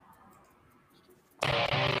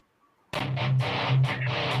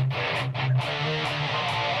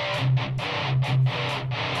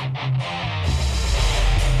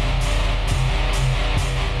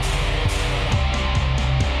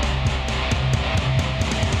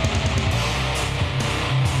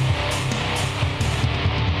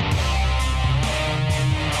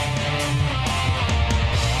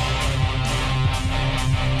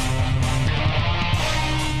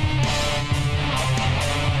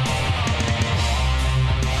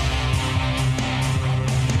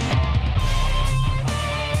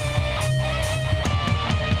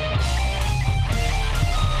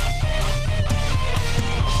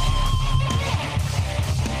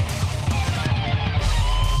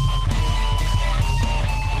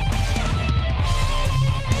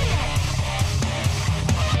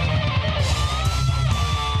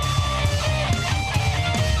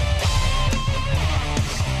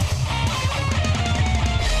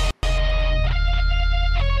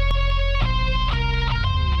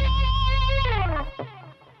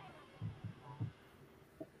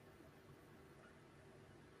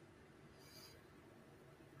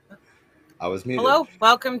I was muted. Hello,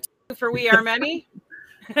 welcome to For We Are Many.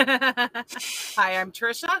 Hi, I'm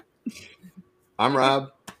Trisha. I'm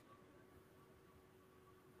Rob.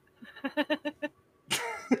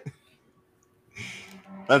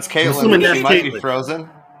 That's Caitlin. She might be frozen.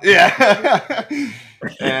 Yeah.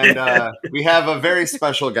 And we have a very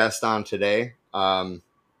special guest on today. I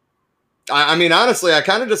mean, honestly, I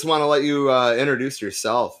kind of just want to let you introduce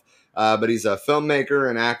yourself. But he's a filmmaker,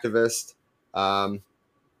 an activist,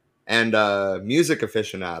 and a music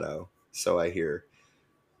aficionado, so I hear.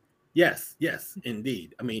 Yes,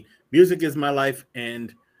 indeed. I mean, music is my life,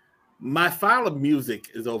 and my file of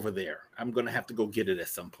music is over there. I'm going to have to go get it at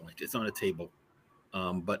some point. It's on a table.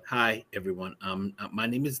 But hi, everyone. My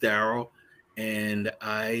name is Daryl, and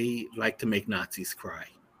I like to make Nazis cry.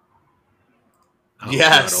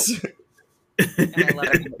 Yes. And I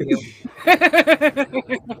love you.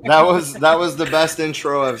 That was the best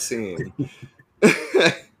intro I've seen.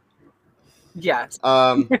 Yes.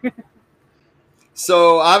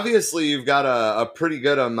 So obviously you've got a pretty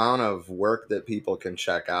good amount of work that people can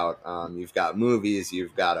check out. You've got movies,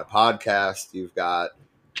 you've got a podcast, you've got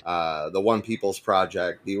the One People's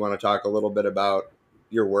Project. Do you want to talk a little bit about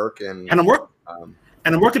your work? And I'm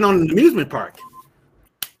working on an amusement park.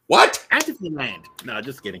 What? At Disneyland. No,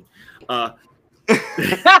 just kidding. I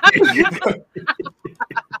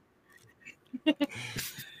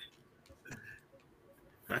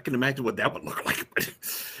can imagine what that would look like.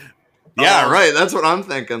 Yeah, right. That's what I'm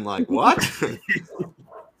thinking. Like, what?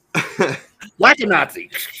 Like a Nazi.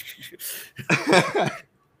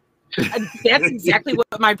 That's exactly what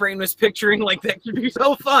my brain was picturing. Like, that could be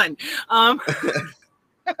so fun.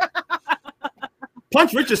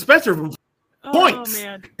 Punch Richard Spencer from Points.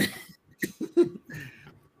 Oh, man.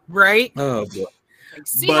 Right? Oh, boy. Like,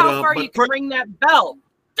 see how far you can ring that bell.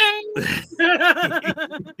 Ding!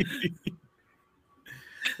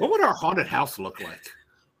 What would our haunted house look like?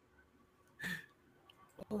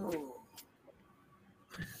 Oh.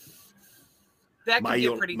 That could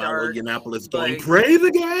get pretty dark. Indianapolis going, pray the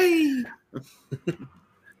game.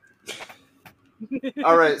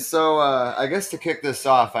 All right, so I guess to kick this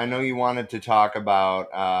off, I know you wanted to talk about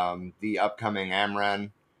the upcoming AmRen,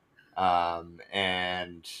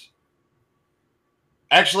 and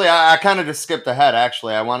actually, I kind of just skipped ahead.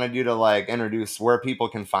 Actually, I wanted you to like introduce where people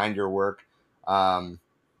can find your work.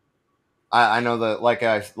 I know that, like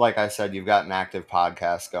I said, you've got an active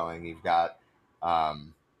podcast going. You've got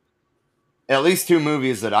at least 2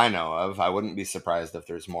 movies that I know of. I wouldn't be surprised if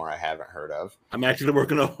there's more I haven't heard of. I'm actually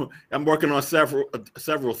working on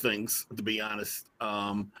several things, to be honest.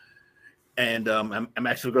 I'm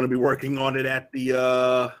actually going to be working on it at the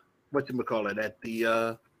at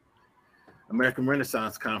the American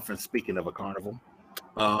Renaissance Conference. Speaking of a carnival,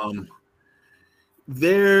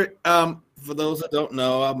 for those that don't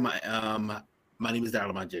know, my name is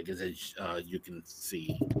Darla Jenkins, as you can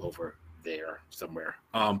see over there somewhere.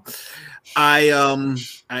 I am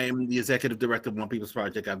the executive director of One People's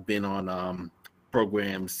Project. I've been on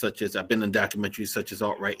programs such as, I've been in documentaries such as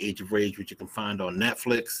Alt-Right Age of Rage, which you can find on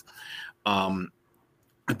Netflix.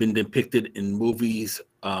 I've been depicted in movies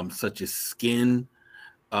such as Skin,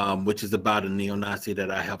 which is about a neo-Nazi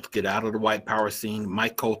that I helped get out of the white power scene.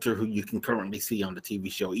 Mike Coulter, who you can currently see on the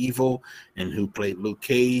TV show Evil, and who played Luke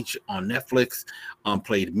Cage on Netflix,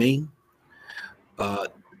 played me.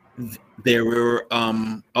 There were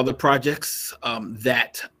other projects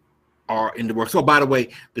that are in the works. So, by the way,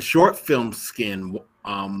 the short film Skin,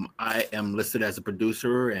 I am listed as a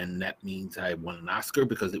producer, and that means I won an Oscar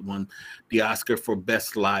because it won the Oscar for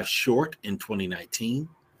Best Live Short in 2019.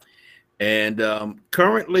 And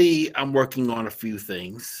currently, I'm working on a few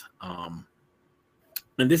things. And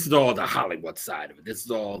this is all the Hollywood side of it. This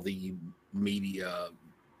is all the media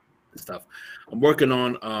stuff. I'm working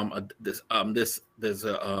on there's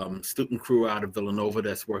a student crew out of Villanova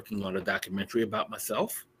that's working on a documentary about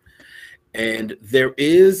myself. And there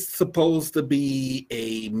is supposed to be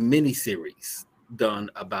a mini series done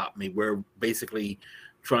about me. We're basically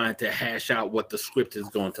trying to hash out what the script is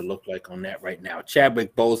going to look like on that right now.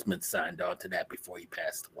 Chadwick Boseman signed on to that before he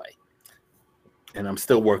passed away. And I'm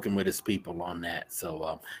still working with his people on that.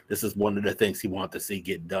 So this is one of the things he wanted to see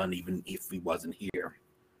get done, even if he wasn't here.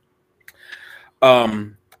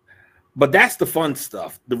 But that's the fun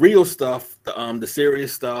stuff. The real stuff, the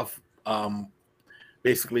serious stuff,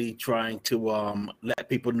 basically trying to let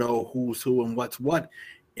people know who's who and what's what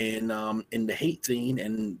in the hate scene,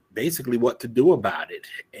 and basically what to do about it.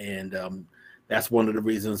 And that's one of the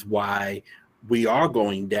reasons why we are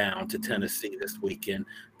going down to Tennessee this weekend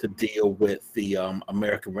to deal with the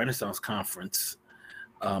American Renaissance Conference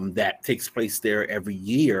that takes place there every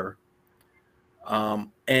year.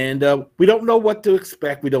 And we don't know what to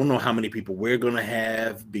expect. We don't know how many people we're going to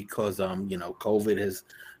have because, COVID has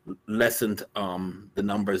lessened the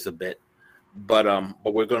numbers a bit. But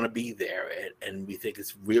we're going to be there, and we think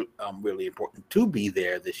it's really important to be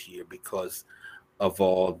there this year because of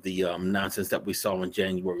all the nonsense that we saw on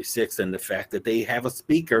January 6th and the fact that they have a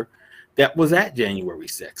speaker that was at January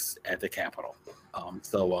 6th at the Capitol.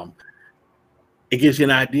 So it gives you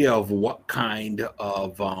an idea of what kind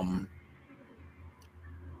of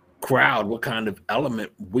crowd, what kind of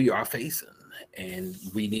element we are facing. And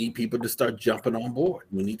we need people to start jumping on board.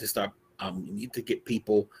 We need to get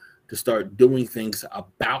people to start doing things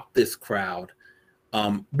about this crowd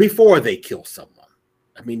before they kill someone.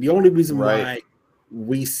 I mean, the only reason why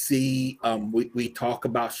we see we talk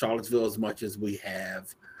about Charlottesville as much as we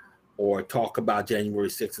have, or talk about January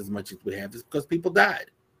 6th as much as we have, is because people died.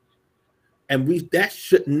 And that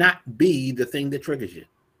should not be the thing that triggers you.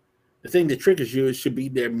 The thing that triggers you should be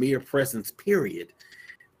their mere presence, period.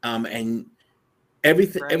 And every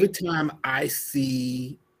time I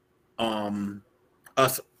see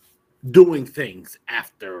us doing things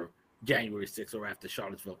after January 6th or after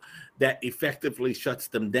Charlottesville that effectively shuts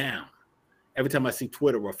them down. Every time I see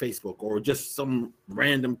Twitter or Facebook or just some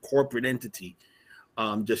random corporate entity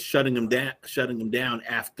just shutting them down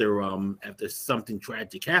after something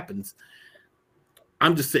tragic happens,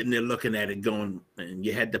 I'm just sitting there looking at it going, and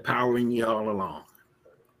you had the power in you all along.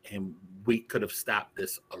 And we could have stopped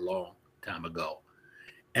this a long time ago.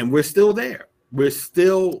 And we're still there. We're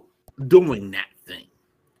still doing that thing.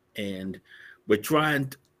 And we're trying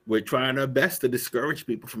our best to discourage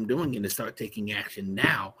people from doing it and start taking action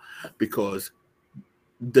now, because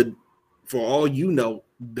for all you know,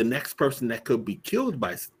 the next person that could be killed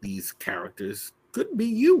by these characters could be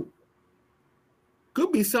you.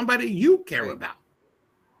 Could be somebody you care about.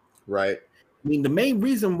 Right. I mean, the main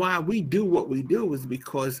reason why we do what we do is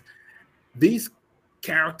because these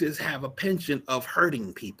characters have a penchant of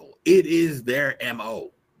hurting people. It is their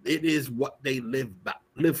MO. It is what they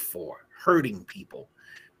live for, hurting people.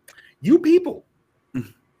 You people.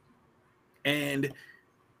 And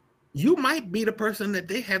you might be the person that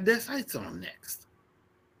they have their sights on next.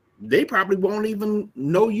 They probably won't even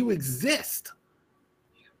know you exist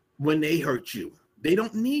when they hurt you. They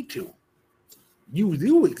don't need to. You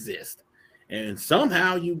do exist. And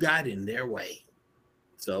somehow you got in their way.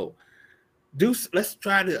 So let's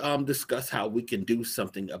try to discuss how we can do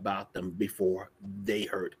something about them before they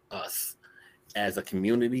hurt us as a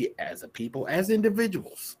community, as a people, as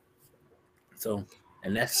individuals. So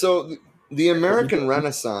the American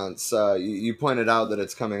Renaissance, you pointed out that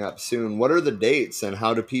it's coming up soon. What are the dates, and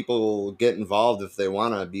how do people get involved if they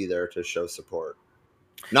want to be there to show support?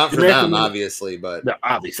 Not for them, obviously, but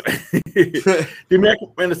obviously. The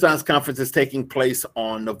American Renaissance Conference is taking place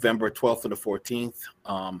on November 12th to the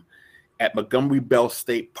 14th at Montgomery Bell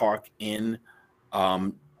State Park in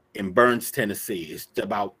Burns, Tennessee. It's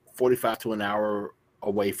about 45 to an hour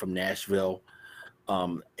away from Nashville.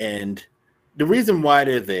 And the reason why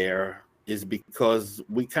they're there is because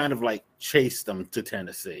we kind of like chased them to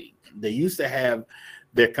Tennessee. They used to have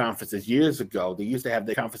their conferences years ago. They used to have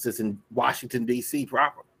their conferences in Washington, D.C.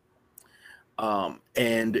 proper.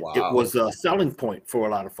 And it was a selling point for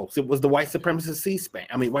a lot of folks. It was the white supremacist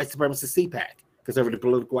CPAC, Conservative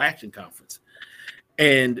Political Action Conference.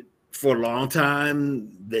 And for a long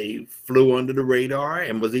time, they flew under the radar,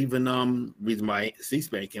 and was even reason why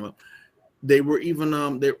C-SPAN came up. They were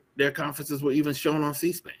even their conferences were even shown on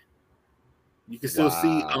C-SPAN. You can still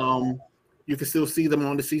see them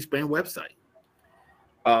on the C-SPAN website.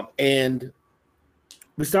 And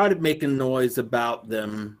we started making noise about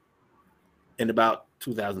them in about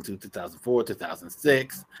 2002, 2004,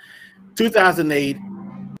 2006, 2008.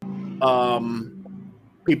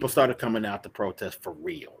 People started coming out to protest for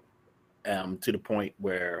real. To the point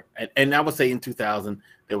where, and I would say in 2000,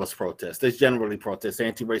 there was protests. There's generally protests.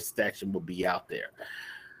 Anti-racist action will be out there.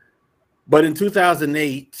 But in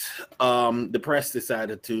 2008, the press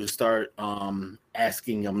decided to start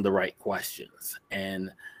asking them the right questions.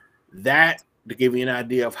 And that, to give you an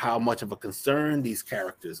idea of how much of a concern these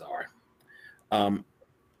characters are,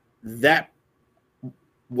 that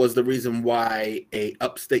was the reason why a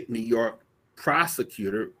upstate New York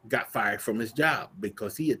prosecutor got fired from his job,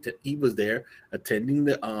 because he was there attending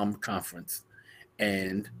the conference,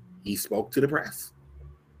 and he spoke to the press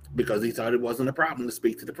because he thought it wasn't a problem to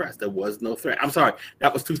speak to the press. There was no threat. I'm sorry,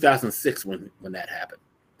 that was 2006 when that happened.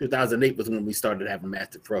 2008 was when we started having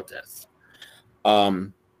massive protests.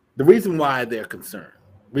 The reason why they're concerned,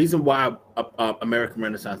 reason why American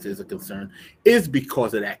Renaissance is a concern, is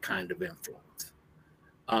because of that kind of influence.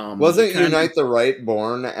 Wasn't Unite the Right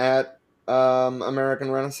born at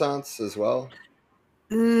American Renaissance as well?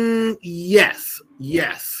 Yes.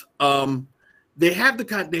 They have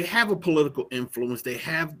they have a political influence. They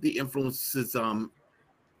have the influences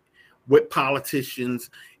with politicians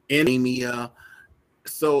in academia.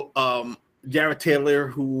 So Jared Taylor,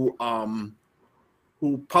 who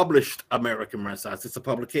published American Renaissance, it's a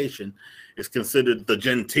publication, is considered the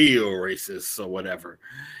genteel racist or whatever.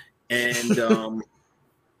 And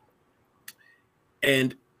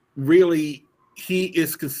and really he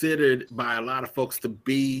is considered by a lot of folks to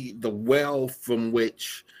be the well from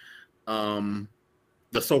which the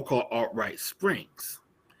so-called alt-right springs.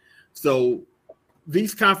 So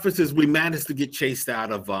these conferences, we managed to get chased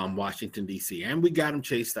out of Washington, D.C., and we got them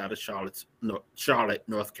chased out of Charlotte,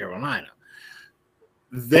 North Carolina.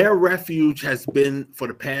 Their refuge has been, for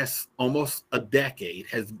the past almost a decade,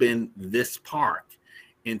 has been this park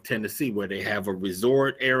in Tennessee, where they have a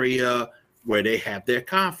resort area, where they have their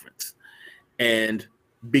conference. And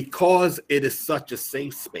because it is such a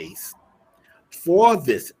safe space for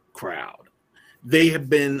this crowd, they have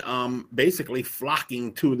been basically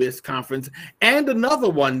flocking to this conference, and another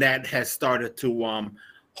one that has started to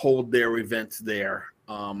hold their events there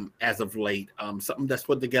as of late, something that's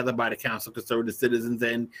put together by the Council of Conservative Citizens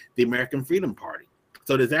and the American Freedom Party.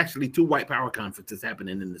 So there's actually 2 white power conferences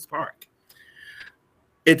happening in this park.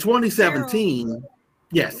 In 2017,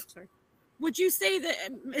 yes. Would you say that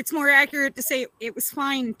it's more accurate to say it was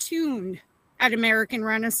fine-tuned at American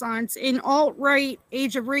Renaissance? In alt-right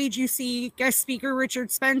Age of Rage, you see guest speaker Richard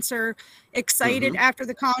Spencer excited after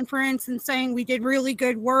the conference and saying, we did really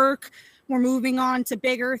good work, we're moving on to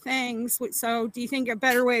bigger things. So do you think a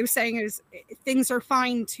better way of saying it is things are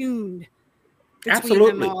fine-tuned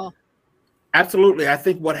between them all? Absolutely. I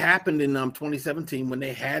think what happened in 2017 when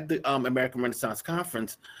they had the American Renaissance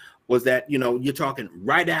Conference was that, you know, you're talking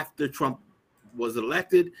right after Trump was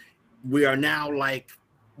elected. We are now like,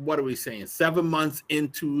 what are we saying, 7 months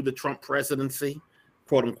into the Trump presidency,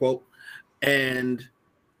 quote unquote, and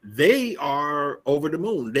they are over the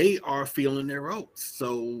moon. They are feeling their oats.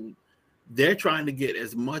 So they're trying to get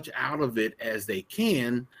as much out of it as they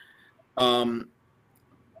can. And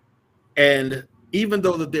even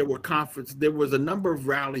though that there were conferences, there was a number of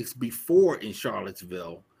rallies before in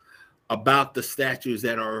Charlottesville about the statues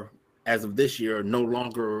that are, as of this year, no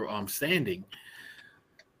longer standing.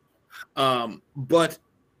 But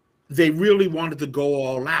they really wanted to go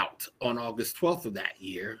all out on August 12th of that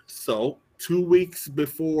year. So 2 weeks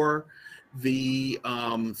before the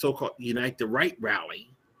so-called Unite the Right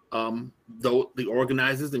rally, though the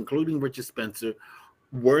organizers, including Richard Spencer,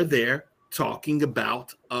 were there talking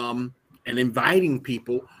about and inviting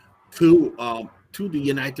people to the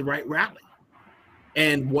Unite the Right rally.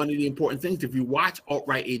 And one of the important things, if you watch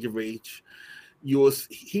Alt-Right Age of Rage, you'll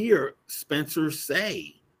hear Spencer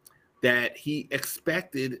say that he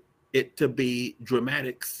expected it to be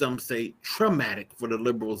dramatic, some say traumatic, for the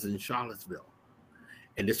liberals in Charlottesville.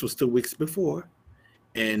 And this was 2 weeks before.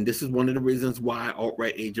 And this is one of the reasons why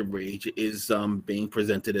Alt-Right Age of Rage is being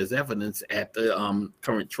presented as evidence at the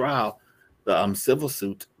current trial, the civil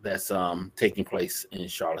suit that's taking place in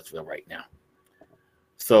Charlottesville right now.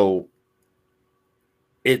 So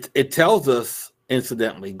it tells us,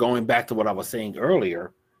 incidentally, going back to what I was saying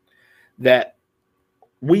earlier, that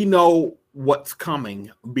we know what's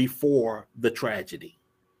coming before the tragedy.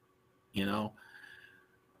 You know,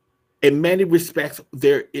 in many respects,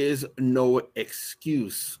 there is no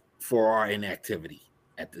excuse for our inactivity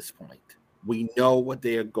at this point. We know what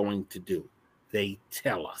they are going to do. They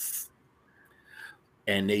tell us.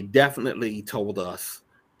 And they definitely told us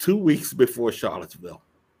 2 weeks before Charlottesville.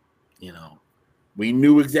 You know, we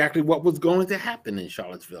knew exactly what was going to happen in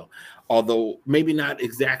Charlottesville, although maybe not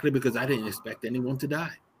exactly, because I didn't expect anyone to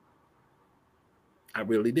die. I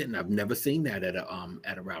really didn't. I've never seen that at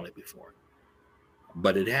a rally before,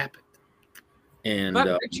 but it happened. And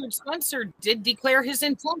but Richard Spencer did declare his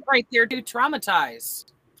intent right there to traumatize.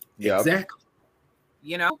 Yeah, exactly.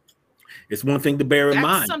 You know, it's one thing to bear in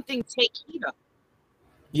mind. That's something to take heed of.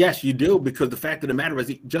 Yes, you do, because the fact of the matter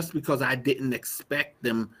is, just because I didn't expect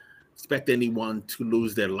anyone to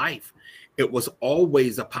lose their life, it was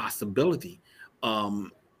always a possibility.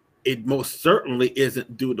 It most certainly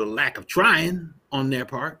isn't due to lack of trying on their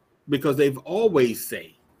part, because they've always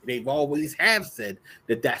said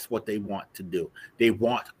that that's what they want to do. They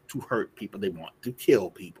want to hurt people. They want to kill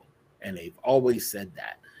people. And they've always said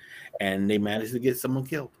that. And they managed to get someone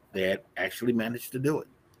killed. They had actually managed to do it.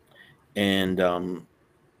 And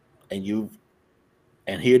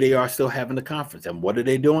here they are still having a conference. And what are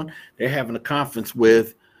they doing? They're having a conference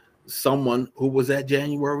with someone who was at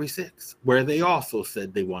January 6th, where they also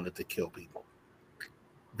said they wanted to kill people.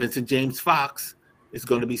 Vincent James Fox is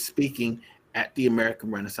going to be speaking at the American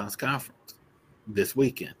Renaissance Conference this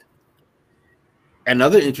weekend.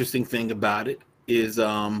 Another interesting thing about it is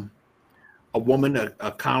a woman,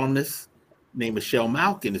 a columnist named Michelle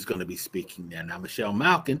Malkin is going to be speaking there. Now, Michelle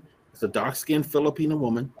Malkin is a dark-skinned Filipino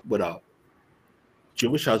woman with a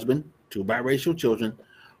Jewish husband, 2 biracial children,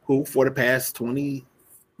 who for the past 20,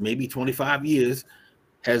 maybe 25 years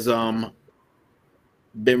has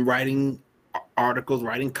been writing articles,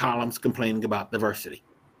 writing columns complaining about diversity.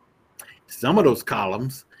 Some of those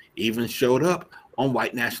columns even showed up on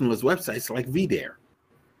white nationalist websites like VDare.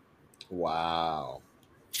 Wow.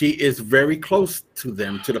 She is very close to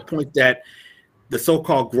them, to the point that the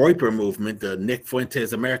so-called Groyper movement, the Nick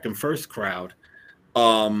Fuentes American First crowd,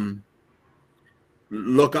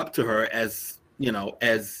 look up to her as, you know,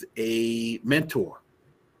 as a mentor.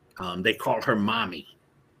 They call her mommy.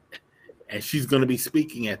 And she's going to be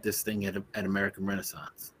speaking at this thing at American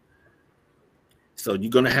Renaissance. So you're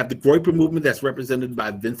going to have the Groyper movement that's represented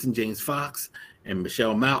by Vincent James Fox and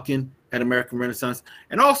Michelle Malkin at American Renaissance.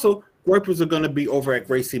 And also, Groypers are going to be over at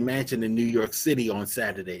Gracie Mansion in New York City on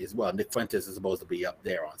Saturday as well. Nick Fuentes is supposed to be up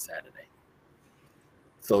there on Saturday.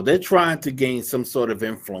 So they're trying to gain some sort of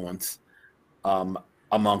influence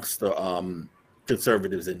amongst the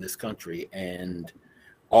conservatives in this country. And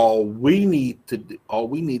all we need to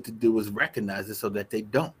do is recognize it so that they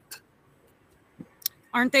don't.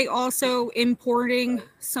 Aren't they also importing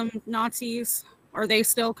some Nazis? Are they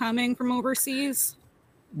still coming from overseas?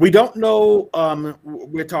 We don't know.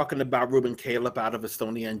 We're talking about Ruben Caleb out of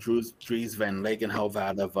Estonia and Dries van Legenhove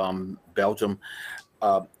out of Belgium.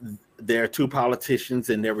 There are 2 politicians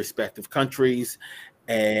in their respective countries,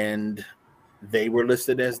 and they were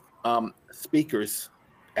listed as speakers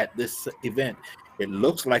at this event. It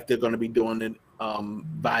looks like they're going to be doing it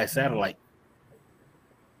via satellite.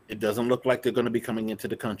 It doesn't look like they're going to be coming into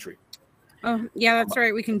the country. Oh, yeah, that's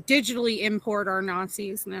right. We can digitally import our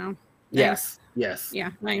Nazis now. Yes, Nice. yes.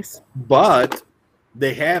 Yeah, nice. But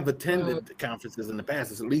they have attended the conferences in the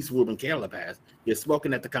past. At least Ruben Caleb has. He's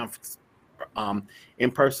spoken at the conference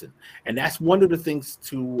in person. And that's one of the things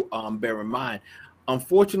to bear in mind.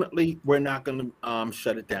 Unfortunately, we're not going to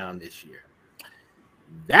shut it down this year.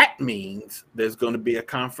 That means there's going to be a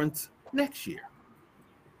conference next year.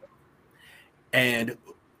 And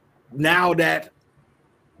now that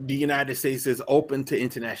the United States is open to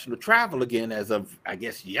international travel again, as of, I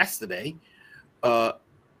guess, yesterday,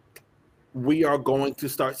 we are going to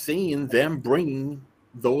start seeing them bringing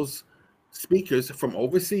those speakers from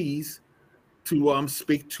overseas to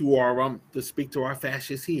speak to our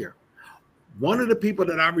fascists here. One of the people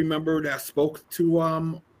that I remember that spoke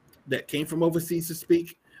to that came from overseas to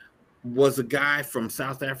speak was a guy from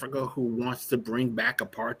South Africa who wants to bring back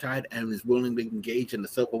apartheid and is willing to engage in the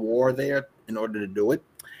civil war there in order to do it.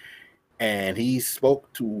 And he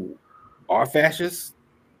spoke to our fascists.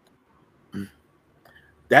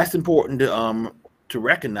 That's important to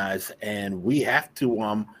recognize, and we have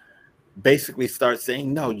to basically start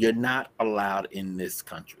saying, no, you're not allowed in this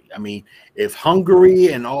country. I mean, if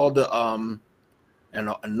Hungary and all the and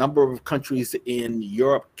a number of countries in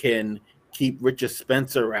Europe can keep Richard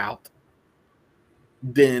Spencer out,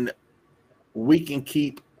 then we can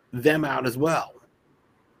keep them out as well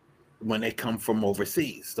when they come from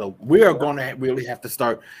overseas. So we are going to really have to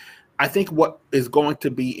start. I think what is going to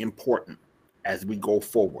be important as we go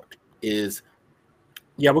forward is,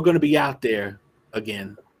 yeah, we're going to be out there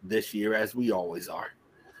again this year, as we always are.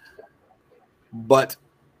 But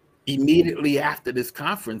immediately after this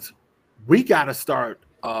conference, we got to start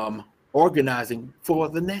organizing for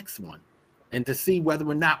the next one, and to see whether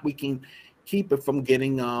or not we can keep it from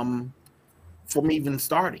getting from even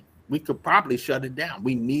starting. We could probably shut it down.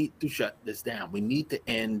 We need to shut this down. We need to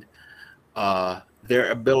end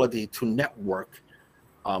their ability to network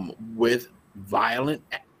with violent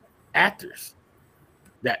actors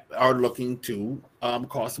that are looking to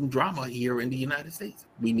cause some drama here in the United States.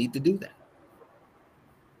 We need to do that.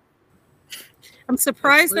 I'm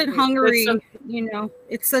surprised that Hungary,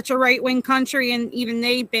 it's such a right-wing country, and even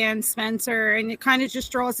they banned Spencer, and it kind of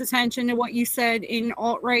just draws attention to what you said in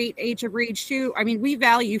alt-right Age of Rage 2. I mean, we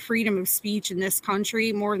value freedom of speech in this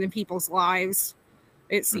country more than people's lives,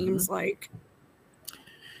 it seems like.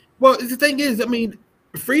 Well, the thing is, I mean,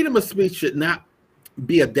 freedom of speech should not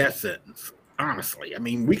be a death sentence, honestly. I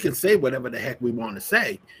mean, we can say whatever the heck we want to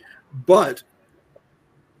say, but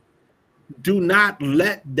do not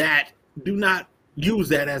use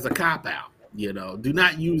that as a cop-out. Do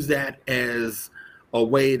not use that as a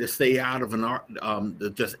way to stay out of to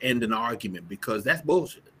just end an argument, because that's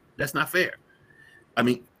bullshit. That's not fair. I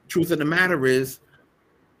mean, truth of the matter is,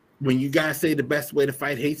 when you guys say the best way to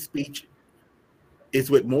fight hate speech is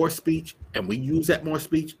with more speech, and we use that more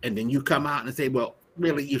speech, and then you come out and say, well,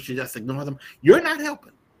 really, you should just ignore them, you're not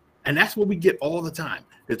helping. And that's what we get all the time.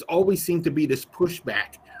 There's always seemed to be this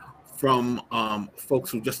pushback from folks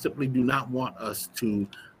who just simply do not want us to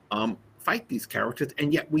fight these characters,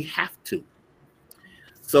 and yet we have to.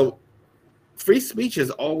 So free speech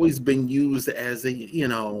has always been used as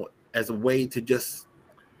a way to just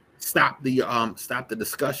stop the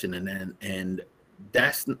discussion, and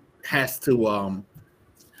that's has to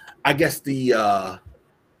I guess the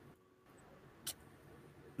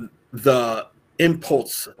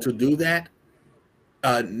impulse to do that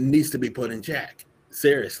needs to be put in check,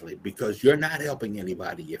 seriously, because you're not helping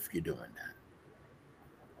anybody if you're doing that.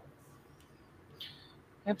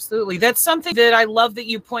 Absolutely. That's something that I love that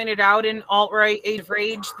you pointed out in Alt-Right Age of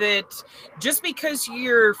Rage, that just because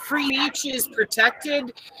your free speech is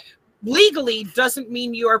protected legally doesn't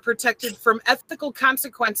mean you are protected from ethical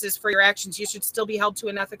consequences for your actions. You should still be held to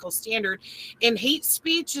an ethical standard, and hate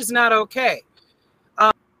speech is not okay.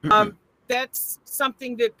 That's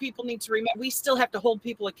something that people need to remember. We still have to hold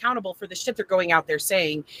people accountable for the shit they're going out there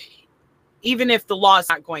saying, even if the law is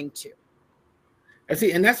not going to. I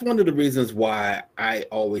see, and that's one of the reasons why I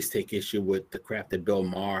always take issue with the crap that Bill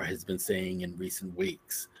Maher has been saying in recent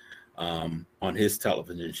weeks on his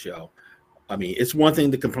television show. I mean, it's one thing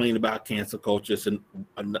to complain about cancel culture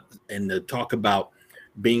and to talk about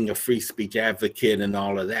being a free speech advocate and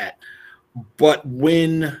all of that. But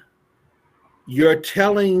when you're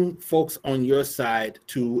telling folks on your side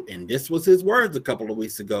to, and this was his words a couple of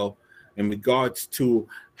weeks ago in regards to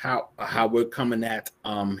how we're coming at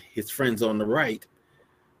his friends on the right,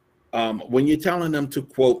 when you're telling them to,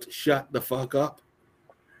 quote, shut the fuck up,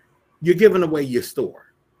 you're giving away your store.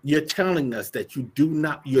 You're telling us that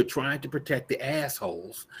you're trying to protect the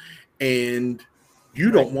assholes, and you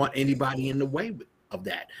don't want anybody in the way of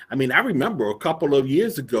that. I mean, I remember a couple of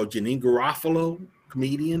years ago, Janine Garofalo,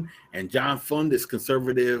 comedian, and John Fund, this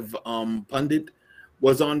conservative pundit,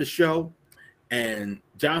 was on the show, and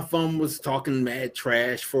John Fund was talking mad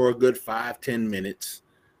trash for a good 5-10 minutes,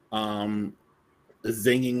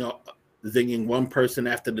 zinging one person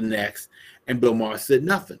after the next, and Bill Maher said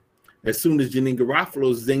nothing. As soon as Janine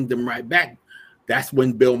Garofalo zinged them right back, that's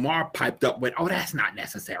when Bill Maher piped up with, "Oh, that's not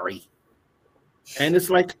necessary." And it's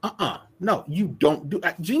like, no, you don't do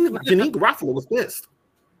that. Janine Garofalo was pissed.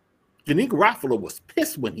 Janine Garofalo was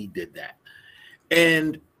pissed when he did that.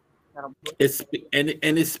 And it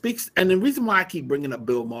speaks, and the reason why I keep bringing up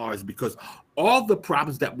Bill Maher is because all the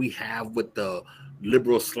problems that we have with the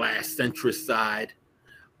liberal/centrist side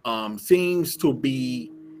seems to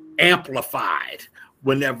be amplified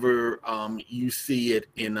whenever you see it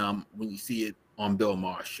when you see it on Bill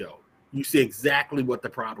Maher's show. You see exactly what the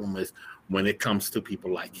problem is when it comes to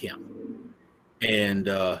people like him. And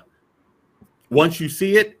once you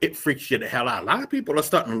see it, it freaks you the hell out. A lot of people are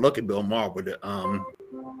starting to look at Bill Maher with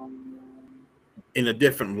in a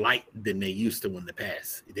different light than they used to in the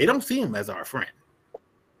past. They don't see him as our friend.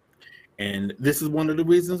 And this is one of the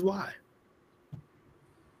reasons why.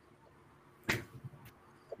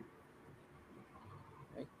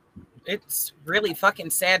 It's really fucking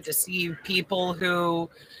sad to see people who,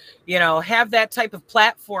 have that type of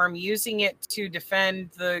platform using it to defend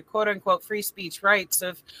the quote unquote free speech rights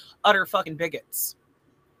of utter fucking bigots.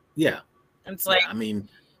 Yeah. And it's like, I mean,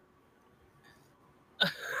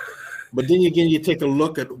 but then again, you take a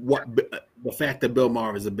look at the fact that Bill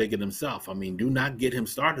Maher is a bigot himself. I mean, do not get him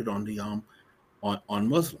started on the on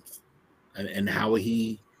Muslims and how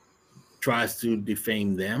he tries to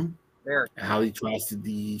defame them, how he tries to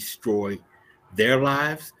destroy their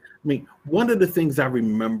lives. I mean, one of the things I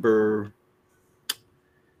remember,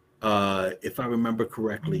 if I remember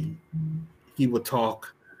correctly, he would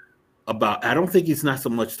talk about, I don't think he's not so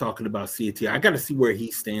much talking about CRT. I got to see where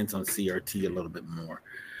he stands on CRT a little bit more,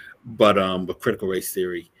 but critical race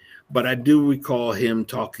theory. But I do recall him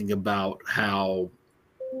talking about how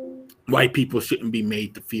white people shouldn't be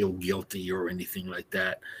made to feel guilty or anything like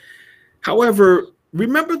that. However,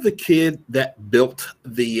 remember the kid that built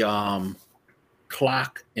the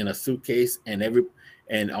clock in a suitcase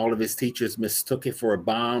and all of his teachers mistook it for a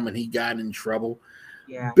bomb and he got in trouble?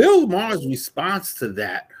 Yeah. Bill Maher's response to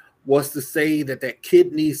that was to say that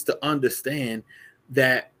kid needs to understand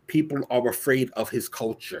that people are afraid of his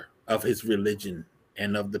culture, of his religion,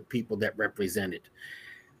 and of the people that represent it.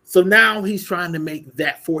 So now he's trying to make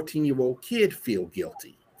that 14-year-old kid feel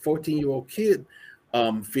guilty. 14-year-old kid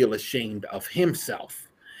feel ashamed of himself.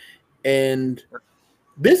 And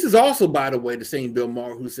this is also, by the way, the same Bill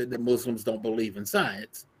Maher who said that Muslims don't believe in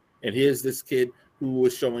science. And here's this kid who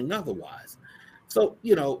was showing otherwise. So,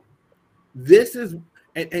 this is,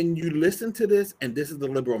 and you listen to this, and this is the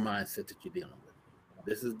liberal mindset that you're dealing with.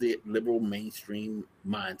 This is the liberal mainstream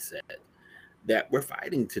mindset that we're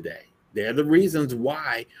fighting today. They're the reasons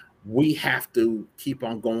why we have to keep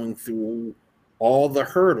on going through all the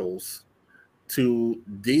hurdles to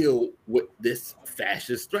deal with this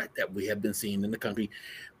fascist threat that we have been seeing in the country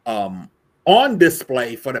on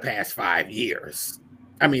display for the past 5 years.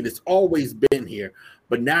 I mean, it's always been here,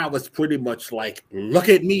 but now it's pretty much like, look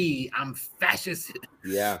at me, I'm fascist.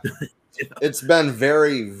 Yeah. It's been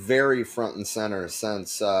very, very front and center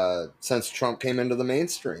since Trump came into the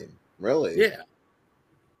mainstream, really. Yeah.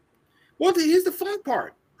 Well, here's the fun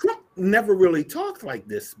part. Trump never really talked like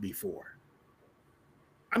this before.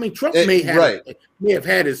 I mean, Trump may have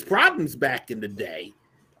had his problems back in the day.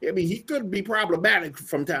 I mean, he could be problematic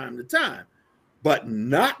from time to time, but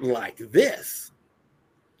not like this.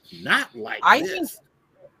 Not like this.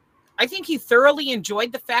 I think he thoroughly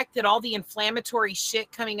enjoyed the fact that all the inflammatory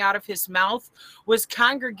shit coming out of his mouth was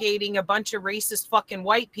congregating a bunch of racist fucking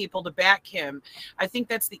white people to back him. I think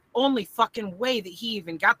that's the only fucking way that he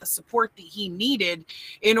even got the support that he needed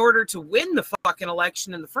in order to win the fucking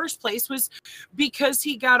election in the first place, was because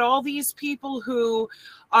he got all these people who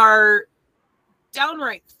are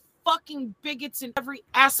downright fucking bigots in every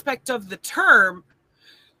aspect of the term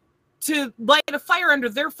to light a fire under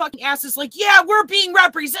their fucking asses, like, yeah, we're being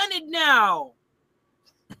represented now.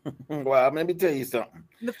 Well, let me tell you something.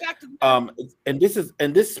 The fact that and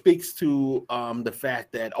this speaks to the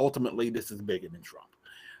fact that ultimately this is bigger than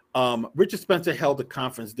Trump. Richard Spencer held a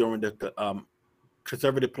conference during the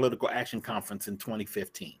Conservative Political Action Conference in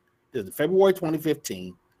 2015. This is February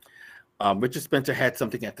 2015. Richard Spencer had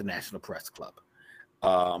something at the National Press Club.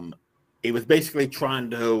 It was basically trying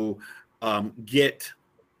to get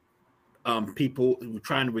people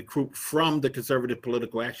trying to recruit from the Conservative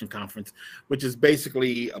Political Action Conference, which is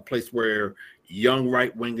basically a place where young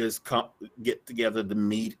right-wingers get together to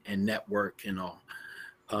meet and network and all.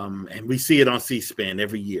 And we see it on C-SPAN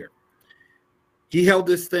every year. He held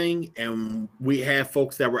this thing, and we had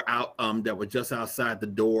folks that were out, that were just outside the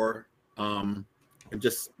door, and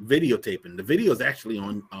just videotaping. The video is actually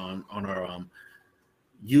on our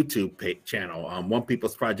YouTube channel, One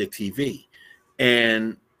People's Project TV.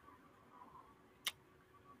 And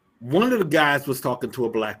one of the guys was talking to a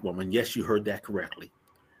black woman. Yes, you heard that correctly.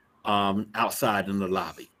 Outside in the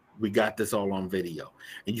lobby. We got this all on video.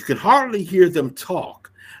 And you can hardly hear them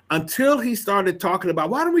talk until he started talking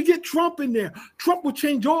about, why don't we get Trump in there? Trump will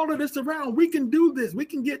change all of this around. We can do this. We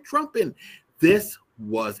can get Trump in. This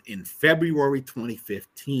was in February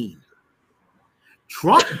 2015.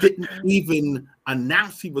 Trump didn't even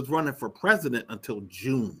announce he was running for president until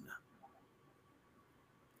June.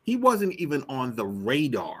 He wasn't even on the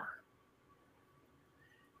radar.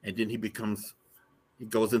 And then he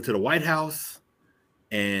goes into the White House,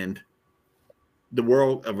 and the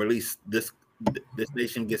world, or at least this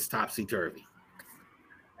nation, gets topsy-turvy.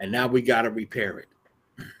 And now we got to repair it.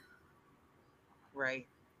 right.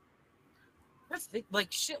 That's like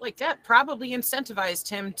shit like that probably incentivized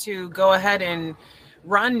him to go ahead and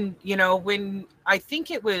run, when I think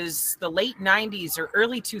it was the late 90s or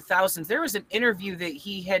early 2000s, there was an interview that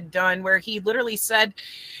he had done where he literally said,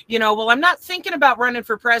 well, I'm not thinking about running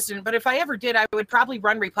for president, but if I ever did, I would probably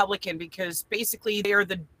run Republican because basically they're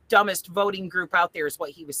the dumbest voting group out there, is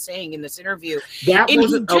what he was saying in this interview. That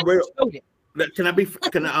wasn't a real.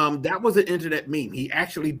 That was an internet meme. He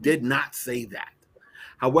actually did not say that.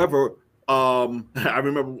 However, I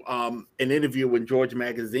remember an interview in George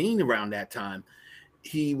Magazine around that time.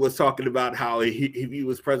 He was talking about how if he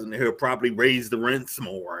was president, he'll probably raise the rents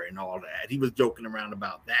more and all that. He was joking around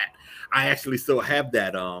about that. I actually still have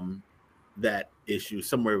that issue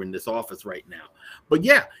somewhere in this office right now. But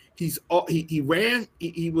yeah, he ran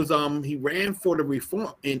for the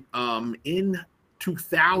reform in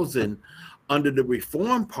 2000 under the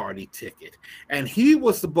Reform Party ticket, and he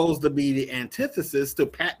was supposed to be the antithesis to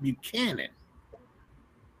Pat Buchanan,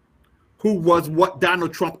 who was what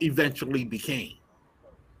Donald Trump eventually became.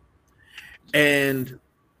 And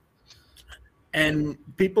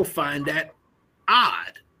people find that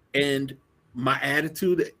odd. And my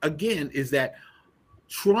attitude, again, is that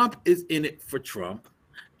Trump is in it for Trump.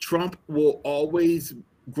 Trump will always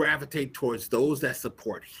gravitate towards those that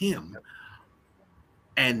support him.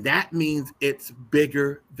 And that means it's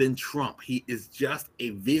bigger than Trump. He is just a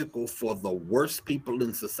vehicle for the worst people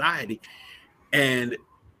in society. And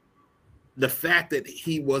the fact that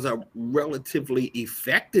he was a relatively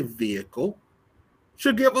effective vehicle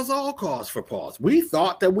should give us all cause for pause. We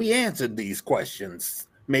thought that we answered these questions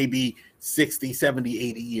maybe 60, 70,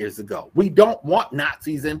 80 years ago. We don't want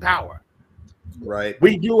Nazis in power. Right.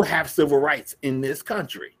 We do have civil rights in this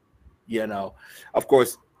country. You know, of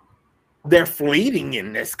course, they're fleeting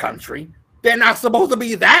in this country. They're not supposed to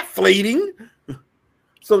be that fleeting.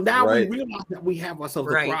 So now we realize that we have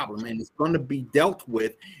ourselves a problem, and it's going to be dealt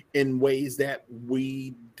with in ways that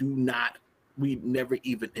we never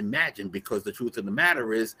even imagined. Because the truth of the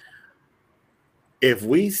matter is, if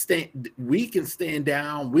we can stand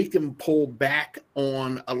down, we can pull back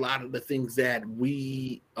on a lot of the things that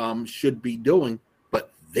we should be doing,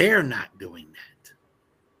 but they're not doing that.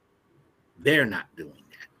 They're not doing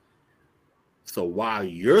that. So while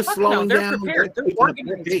you're slowing down,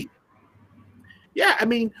 yeah, I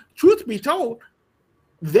mean, truth be told,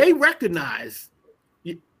 they recognize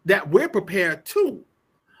that we're prepared too.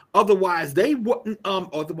 Otherwise, they wouldn't.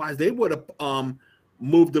 Otherwise, they would have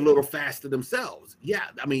moved a little faster themselves. Yeah,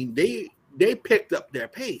 I mean, they picked up their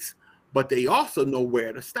pace, but they also know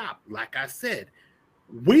where to stop. Like I said,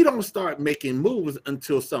 we don't start making moves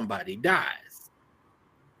until somebody dies.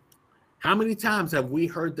 How many times have we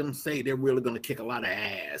heard them say they're really going to kick a lot of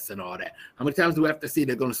ass and all that? How many times do we have to see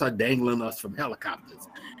they're going to start dangling us from helicopters?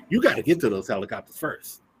 You got to get to those helicopters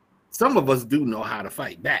first. Some of us do know how to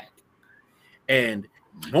fight back. And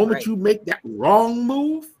the moment you make that wrong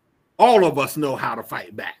move, all of us know how to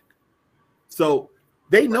fight back. So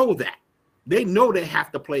they know that. They know they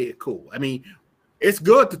have to play it cool. I mean, it's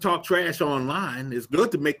good to talk trash online. It's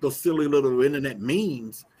good to make those silly little internet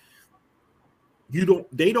memes.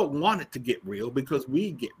 They don't want it to get real because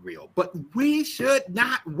we get real. But we should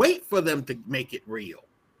not wait for them to make it real.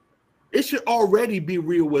 It should already be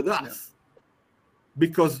real with us.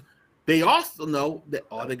 Because they also know that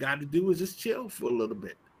all they got to do is just chill for a little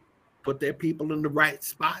bit. Put their people in the right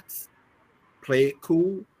spots. Play it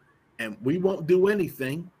cool. And we won't do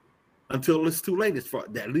anything until it's too late.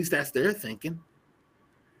 At least that's their thinking.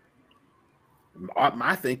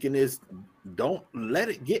 My thinking is don't let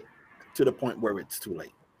it get to the point where it's too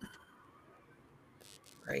late.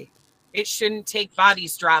 Right. It shouldn't take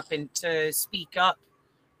bodies dropping to speak up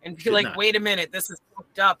and be like, wait a minute, this is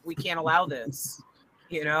fucked up. We can't allow this.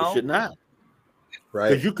 You know? It should not. Right.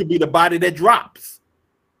 Because you could be the body that drops.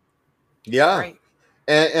 Yeah. Right.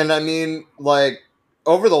 And I mean, like,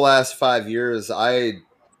 over the last 5 years,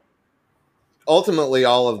 ultimately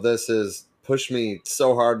all of this is pushed me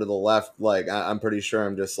so hard to the left, like I'm pretty sure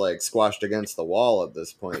I'm just like squashed against the wall at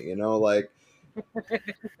this point, you know, like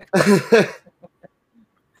I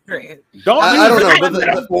don't know, but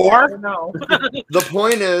the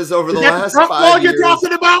point is, over the last 5 years, you're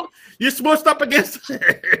talking about, you're smushed up against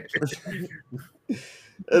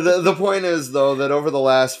the point is, though, that over the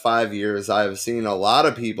last 5 years, I've seen a lot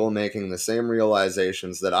of people making the same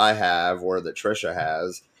realizations that I have, or that Trisha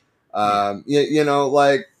has. You know,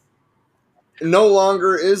 like, no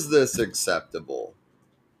longer is this acceptable,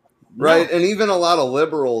 right? And even a lot of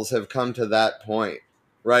liberals have come to that point,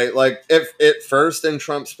 right? Like, if at first in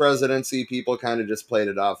Trump's presidency, people kind of just played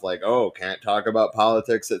it off like, oh, can't talk about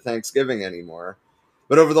politics at Thanksgiving anymore.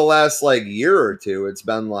 But over the last, like, year or two, it's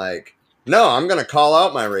been like, no, I'm going to call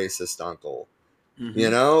out my racist uncle. Mm-hmm.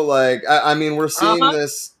 You know, like, I mean, we're seeing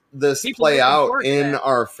this play out in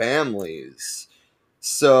our families.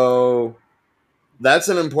 So that's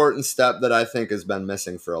an important step that I think has been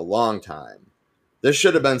missing for a long time. This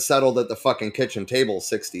should have been settled at the fucking kitchen table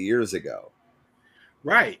 60 years ago.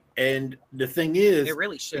 Right. And the thing is, it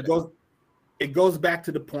really should. It goes back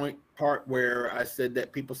to the part where I said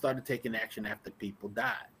that people started taking action after people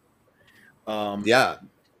died. Yeah.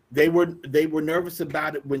 They were nervous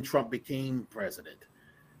about it when Trump became president.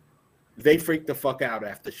 They freaked the fuck out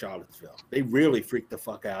after Charlottesville. They really freaked the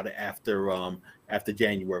fuck out after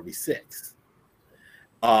January 6th.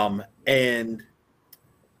 And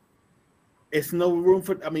it's no room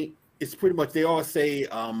for, I mean, it's pretty much, they all say,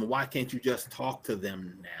 why can't you just talk to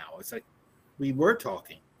them now? It's like, we were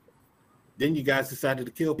talking. Then you guys decided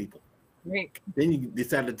to kill people. Right. Then you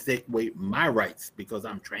decided to take away my rights because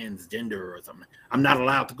I'm transgender or something. I'm not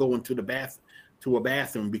allowed to go into a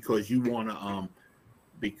bathroom because you want to,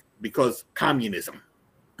 because communism.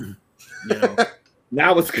 You know,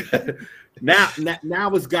 now it's now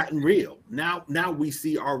it's gotten real. Now we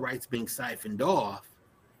see our rights being siphoned off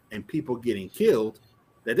and people getting killed.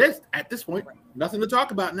 That is, at this point, nothing to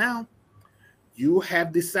talk about now. You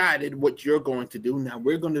have decided what you're going to do. Now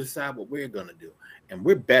we're going to decide what we're going to do. And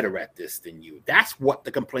we're better at this than you. That's what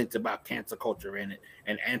the complaints about cancel culture and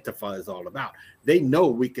Antifa is all about. They know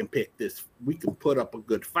we can pick this. We can put up a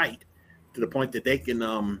good fight to the point that they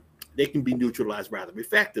can be neutralized rather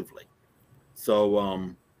effectively. So,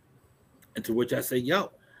 and to which I say,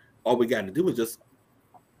 yo, all we got to do is just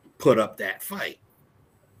put up that fight.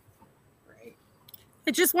 Right.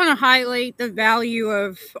 I just want to highlight the value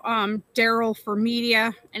of Daryl for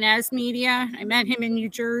media and as media. I met him in New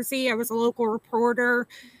Jersey. I was a local reporter.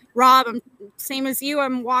 Rob, I'm same as you.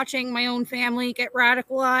 I'm watching my own family get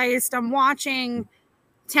radicalized. I'm watching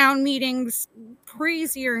town meetings,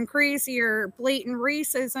 crazier and crazier, blatant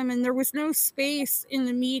racism, and there was no space in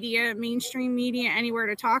the media, mainstream media, anywhere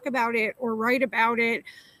to talk about it or write about it.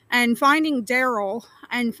 And finding Daryl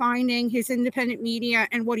and finding his independent media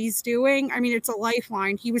and what he's doing, I mean, it's a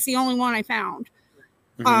lifeline. He was the only one I found.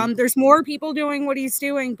 There's more people doing what he's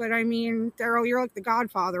doing, but I mean, Daryl, you're like the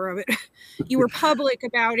godfather of it. You were public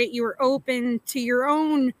about it. You were open to your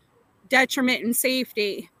own detriment and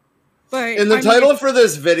safety. But in the title for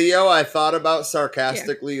this video, I thought about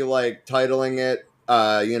sarcastically like titling it,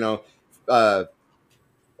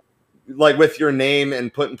 like with your name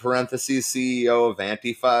and put in parentheses CEO of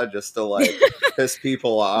Antifa just to like piss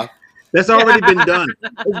people off. That's already been done.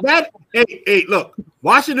 Hey, look,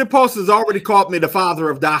 Washington Post has already called me the father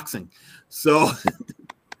of doxing. So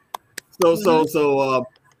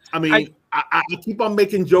I mean, I keep on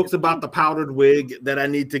making jokes about the powdered wig that I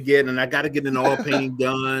need to get, and I got to get an oil painting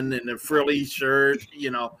done and a frilly shirt,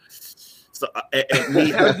 you know. So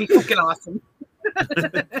that would be fucking awesome.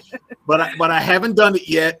 But I haven't done it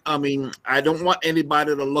yet. I mean, I don't want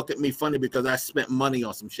anybody to look at me funny because I spent money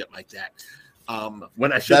on some shit like that.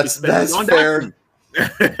 When I should be spending on fair.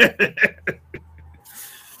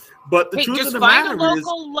 But the truth of the matter is, find a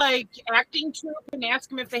local like acting troupe and ask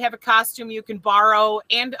them if they have a costume you can borrow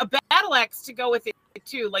and a battle axe to go with it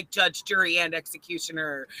too, like judge, jury, and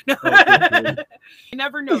executioner. You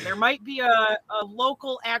never know. There might be a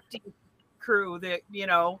local acting crew that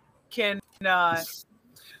can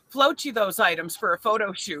float you those items for a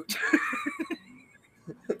photo shoot.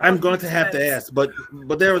 I'm going to have to ask, but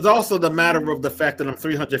there is also the matter of the fact that I'm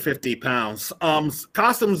 350 pounds.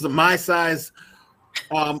 Costumes of my size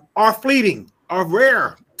are fleeting, are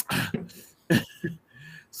rare.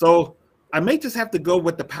 So I may just have to go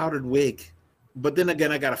with the powdered wig. But then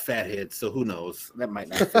again, I got a fat head, so who knows? That might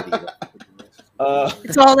not fit either.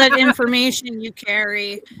 It's all that information you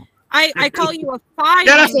carry. I call you a filing.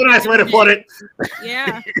 Yeah, that's a nice way to put it.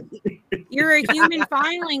 Yeah. You're a human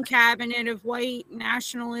filing cabinet of white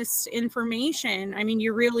nationalist information. I mean,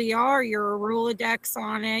 you really are. You're a Rolodex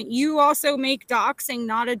on it. You also make doxing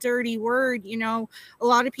not a dirty word. You know, a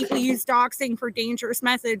lot of people use doxing for dangerous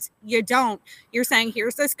methods. You don't. You're saying,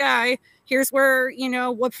 here's this guy. Here's where,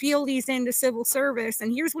 what field he's in to civil service.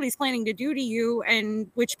 And here's what he's planning to do to you and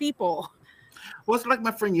which people. Well, it's like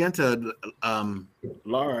my friend Yenta,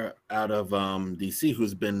 Laura out of DC,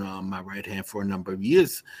 who's been my right hand for a number of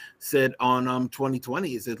years, said on 2020,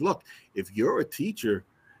 he said, look, if you're a teacher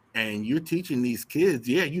and you're teaching these kids,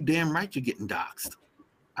 yeah, you damn right you're getting doxxed.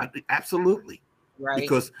 Absolutely. Right.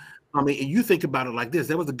 Because, I mean, you think about it like this.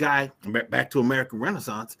 There was a guy, back to American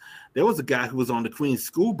Renaissance, there was a guy who was on the Queen's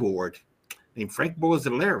School Board named Frank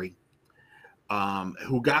Borzilleri,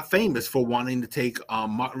 who got famous for wanting to take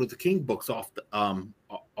Martin Luther King books off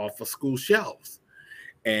of school shelves.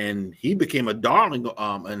 And he became a darling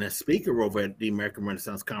and a speaker over at the American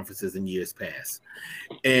Renaissance conferences in years past.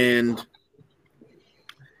 And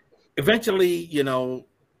eventually,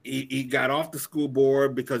 he got off the school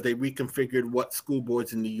board because they reconfigured what school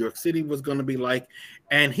boards in New York City was going to be like.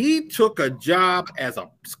 And he took a job as a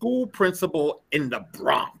school principal in the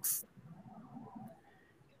Bronx.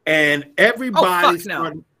 And everybody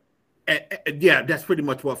started, yeah, that's pretty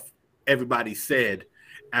much what everybody said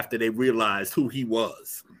after they realized who he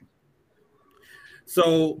was.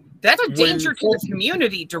 So that's a danger to the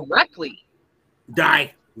community directly.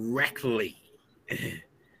 Directly.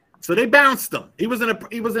 So they bounced him. He was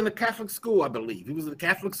in a Catholic school, I believe. He was in a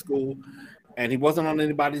Catholic school, and he wasn't on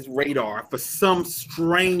anybody's radar for some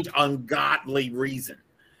strange, ungodly reason.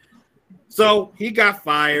 So he got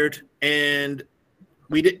fired, and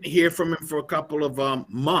we didn't hear from him for a couple of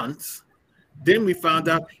months. Then we found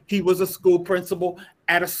out he was a school principal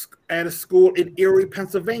at a school in Erie,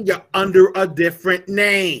 Pennsylvania, under a different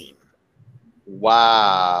name.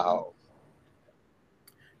 Wow.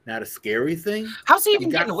 Now the scary thing. How's he even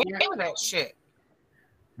getting away with that shit?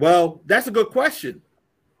 Well, that's a good question.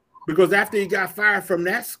 Because after he got fired from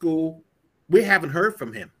that school, we haven't heard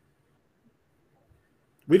from him.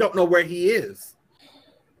 We don't know where he is.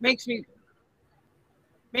 Makes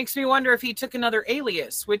me wonder if he took another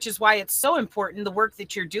alias, which is why it's so important, the work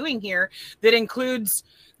that you're doing here that includes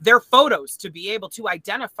their photos to be able to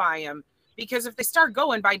identify him. Because if they start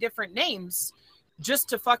going by different names just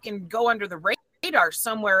to fucking go under the radar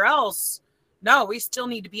somewhere else, no, we still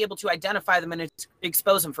need to be able to identify them and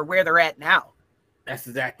expose them for where they're at now. That's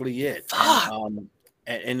exactly it. And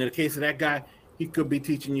in the case of that guy, He could be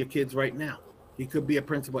teaching your kids right now. He could be a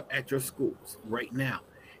principal at your schools right now.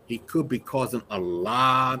 He could be causing a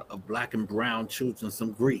lot of black and brown children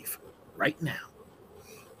some grief right now.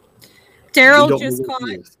 Daryl just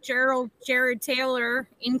caught Jared Taylor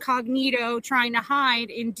incognito trying to hide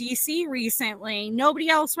in DC recently. Nobody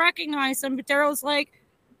else recognized him, but Daryl's like,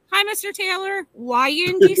 "Hi, Mr. Taylor. Why are you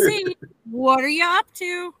in DC? What are you up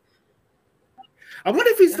to?" I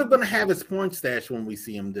wonder if he's still going to have his porn stash when we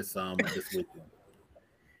see him this weekend.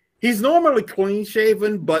 He's normally clean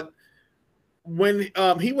shaven, but when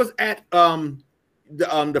he was at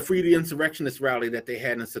the Free the Insurrectionist rally that they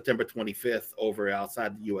had on September 25th over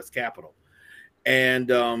outside the U.S. Capitol,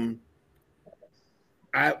 and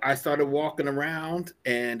I started walking around,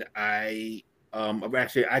 and I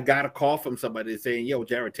got a call from somebody saying, "Yo,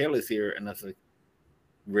 Jared Taylor's here," and I was like,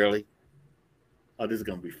 "Really? Oh, this is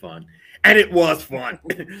gonna be fun." And it was fun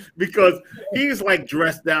because he's like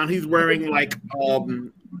dressed down. He's wearing like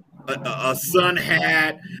a sun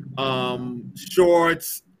hat,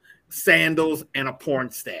 shorts, sandals, and a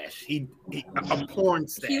porn stash. A porn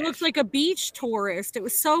stash. He looks like a beach tourist. It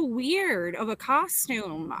was so weird of a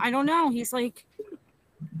costume. I don't know. He's like,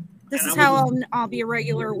 this is how I'll be a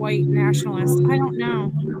regular white nationalist. I don't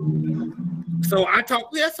know. So I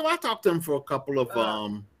talked to him for a couple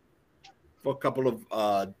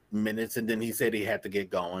of minutes, and then he said he had to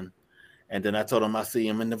get going. And then I told him I'll see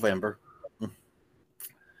him in November.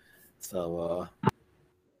 So,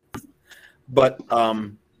 but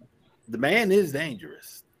the man is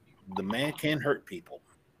dangerous. The man can hurt people.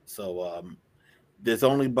 So there's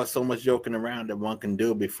only but so much joking around that one can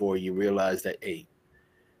do before you realize that, hey,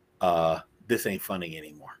 this ain't funny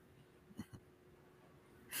anymore.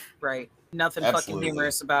 Right. Nothing Absolutely. fucking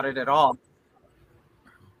humorous about it at all.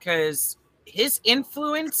 Because his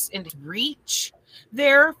influence and reach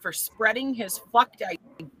there for spreading his fucked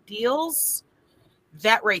ideals,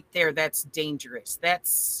 that right there, that's dangerous.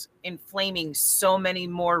 That's inflaming so many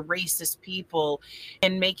more racist people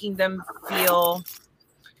and making them feel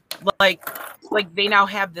like they now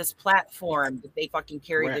have this platform that they fucking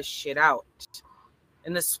carry this shit out.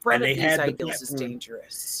 And the spread of these ideals is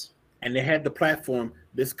dangerous. And they had the platform,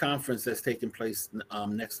 this conference that's taking place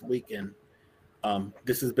next weekend.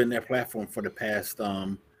 This has been their platform for the past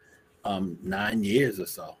 9 years or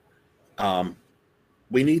so.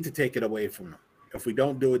 We need to take it away from them. If we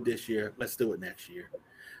don't do it this year, let's do it next year.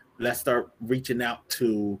 Let's start reaching out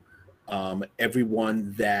to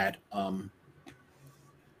everyone that,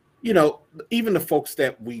 even the folks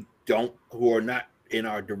that who are not in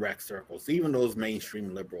our direct circles, even those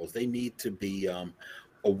mainstream liberals, they need to be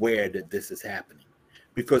aware that this is happening.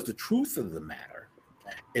 Because the truth of the matter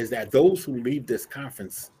is that those who leave this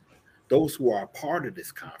conference, those who are a part of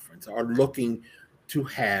this conference, are looking to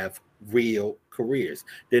have real careers.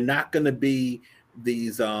 They're not going to be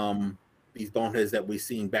these boneheads that we've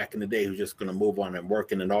seen back in the day who's just going to move on and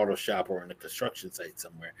work in an auto shop or in a construction site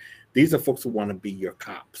somewhere. These are folks who want to be your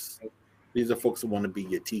cops. These are folks who want to be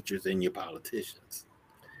your teachers and your politicians.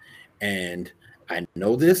 And I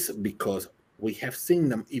know this because we have seen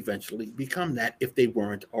them eventually become that if they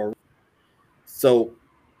weren't already. So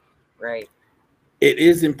right. It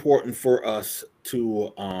is important for us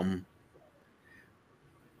to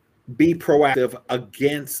be proactive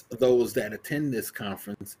against those that attend this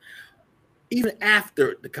conference, even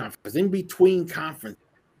after the conference, in between conferences,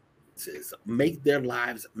 make their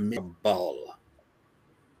lives miserable.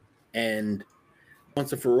 And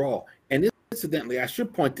once and for all. And incidentally, I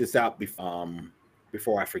should point this out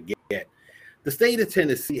before I forget. The state of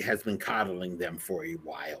Tennessee has been coddling them for a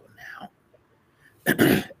while now.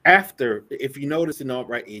 After, if you notice in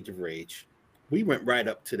Alt-Right Age of Rage, we went right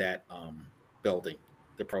up to that building,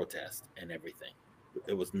 the protest and everything.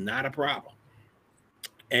 It was not a problem.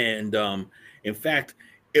 And in fact,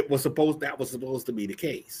 that was supposed to be the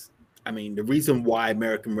case. I mean, the reason why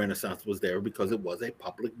American Renaissance was there because it was a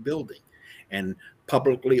public building, and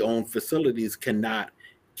publicly owned facilities cannot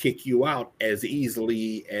kick you out as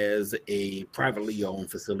easily as a privately owned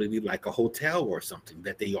facility like a hotel or something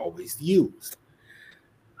that they always used.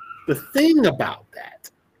 The thing about that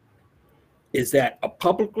is that a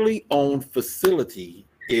publicly owned facility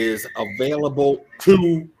is available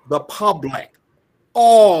to the public,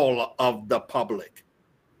 all of the public.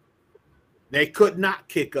 They could not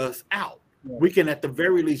kick us out. We can at the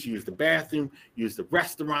very least use the bathroom, use the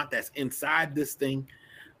restaurant that's inside this thing.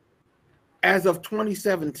 As of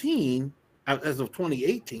 2018,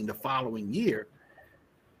 the following year,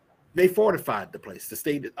 they fortified the place.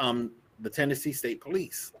 The Tennessee State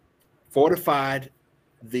Police fortified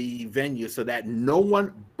the venue so that no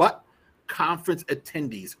one but conference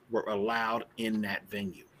attendees were allowed in that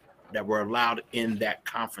venue. that were allowed in that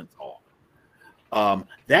conference hall.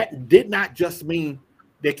 That did not just mean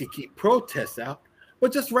they could keep protests out,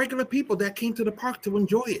 but just regular people that came to the park to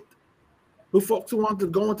enjoy it, folks who wanted to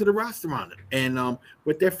go into the restaurant and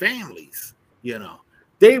with their families,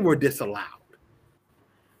 they were disallowed.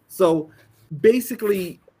 So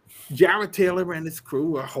basically, Jared Taylor and his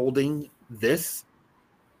crew are holding this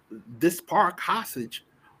park hostage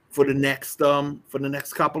for the next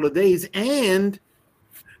couple of days, and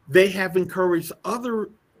they have encouraged other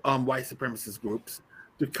white supremacist groups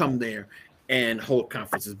to come there and hold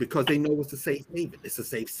conferences because they know it's a safe haven. It's a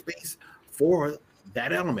safe space for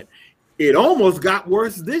that element. It almost got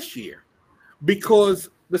worse this year because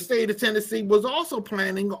the state of Tennessee was also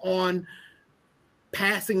planning on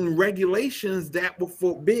passing regulations that will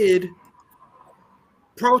forbid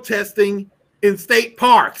protesting in state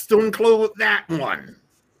parks, to include that one.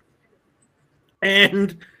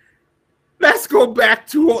 And let's go back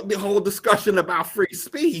to the whole discussion about free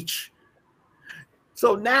speech.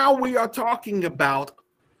 So now we are talking about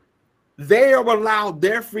they are allowed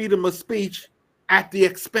their freedom of speech at the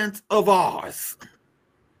expense of ours.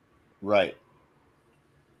 Right.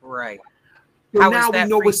 Right. So How now is that we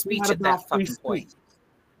know free it's speech not at that about free fucking speech. point?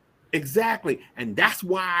 Exactly. And that's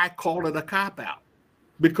why I call it a cop-out.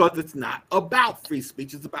 Because it's not about free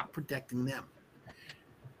speech, it's about protecting them.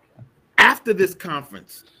 After this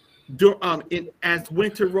conference, as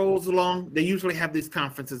winter rolls along, they usually have these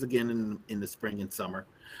conferences again in the spring and summer.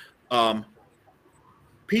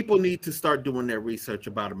 People need to start doing their research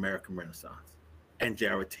about American Renaissance and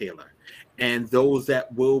Jared Taylor and those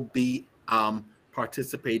that will be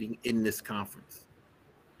participating in this conference,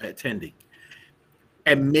 attending,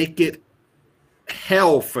 and make it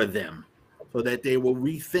hell for them so that they will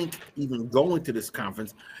rethink even going to this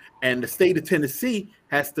conference. And the state of Tennessee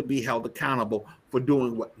has to be held accountable for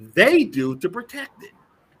doing what they do to protect it.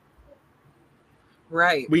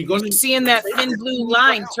 Right. You're seeing that thin blue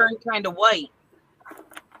line turn kind of white.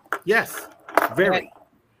 Yes, very.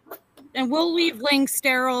 And we'll leave links,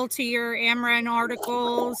 Daryl, to your AmRen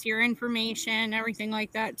articles, your information, everything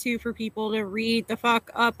like that, too, for people to read the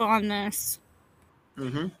fuck up on this.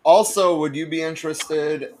 Mm-hmm. Also, would you be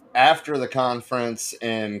interested after the conference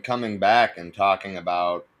in coming back and talking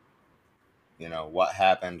about, what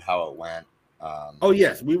happened, how it went? Oh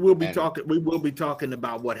yes, we will be talking. We will be talking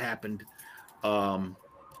about what happened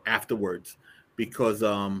afterwards, because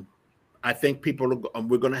I think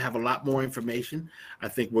we're going to have a lot more information. I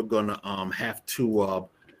think we're going to have to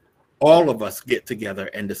all of us get together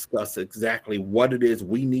and discuss exactly what it is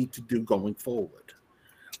we need to do going forward.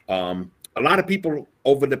 A lot of people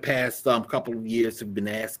over the past couple of years have been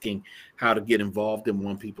asking how to get involved in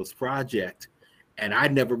One People's Project, and I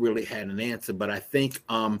never really had an answer. But I think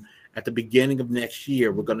at the beginning of next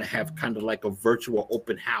year, we're going to have kind of like a virtual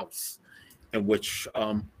open house in which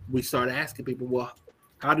we start asking people, well,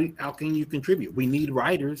 how can you contribute? We need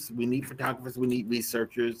writers, we need photographers, we need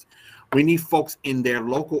researchers, we need folks in their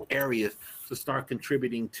local areas to start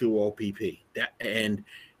contributing to OPP. And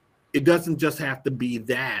it doesn't just have to be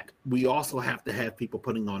that. We also have to have people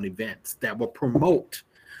putting on events that will promote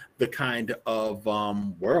the kind of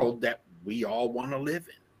world that we all want to live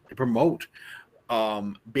in, to promote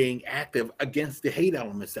being active against the hate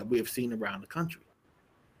elements that we have seen around the country.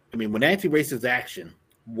 I mean, when Anti-Racist Action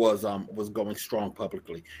was going strong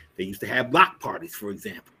publicly, they used to have block parties, for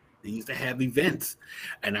example. They used to have events,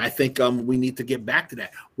 and I think we need to get back to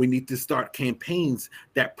that. We need to start campaigns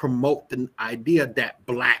that promote the idea that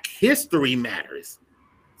Black history matters,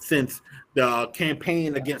 since the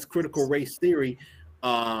campaign against critical race theory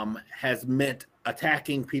has meant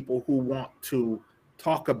attacking people who want to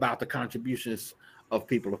talk about the contributions of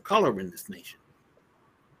people of color in this nation.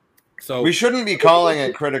 So we shouldn't be calling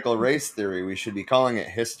it critical race theory. We should be calling it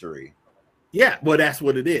history. Yeah, well, that's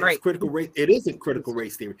what it is. Right. Critical race. It isn't critical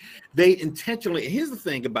race theory. They intentionally. Here's the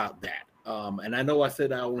thing about that. And I know I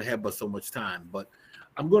said I only have but so much time, but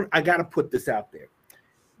I got to put this out there.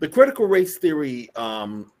 The critical race theory,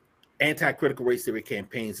 anti-critical race theory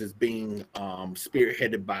campaigns is being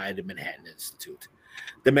spearheaded by the Manhattan Institute.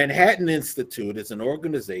 The Manhattan Institute is an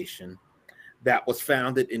organization that was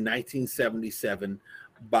founded in 1977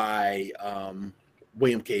 by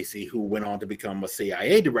William Casey, who went on to become a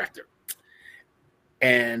CIA director.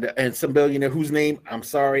 And some billionaire whose name, I'm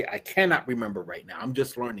sorry, I cannot remember right now. I'm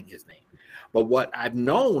just learning his name. But what I've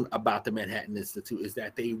known about the Manhattan Institute is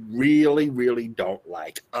that they really, really don't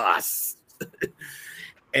like us.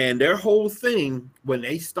 And their whole thing, when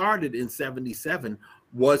they started in 77,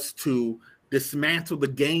 was to dismantle the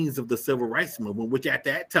gains of the civil rights movement, which at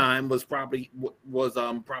that time was probably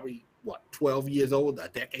 12 years old, a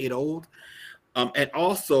decade old. and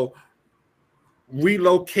also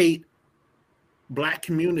relocate Black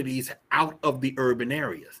communities out of the urban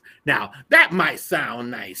areas. Now, that might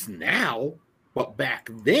sound nice now, but back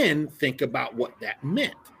then, think about what that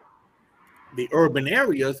meant. The urban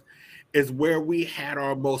areas is where we had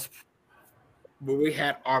our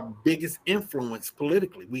biggest influence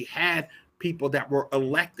politically. We had people that were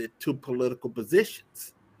elected to political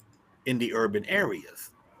positions in the urban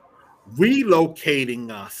areas.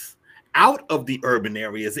 Relocating us out of the urban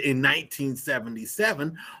areas in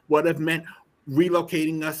 1977 would have meant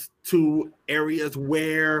relocating us to areas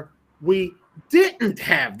where we didn't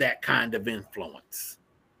have that kind of influence.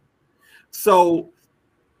 So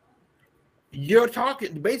you're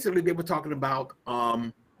talking, basically they were talking about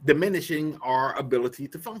diminishing our ability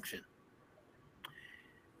to function.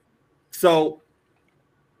 So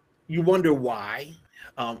you wonder why.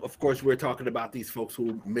 Of course, we're talking about these folks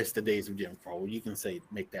who missed the days of Jim Crow. You can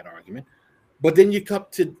make that argument. But then you come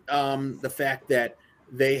to the fact that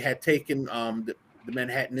they had taken, the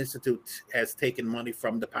Manhattan Institute has taken money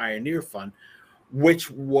from the Pioneer Fund,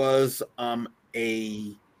 which was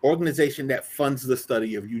a organization that funds the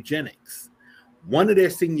study of eugenics. One of their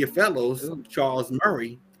senior fellows, Charles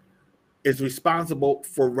Murray, is responsible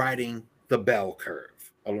for writing The Bell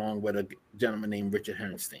Curve, along with a gentleman named Richard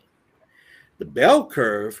Herrnstein. The Bell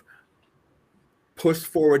Curve pushed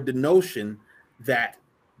forward the notion that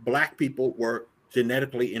Black people were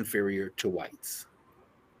genetically inferior to whites.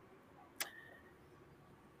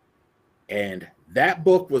 And that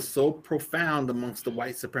book was so profound amongst the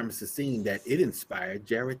white supremacist scene that it inspired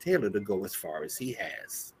Jared Taylor to go as far as he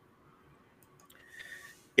has.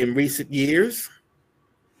 In recent years,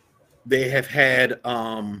 they have had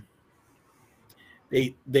a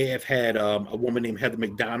woman named Heather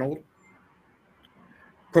McDonald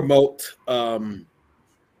promote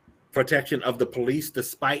protection of the police,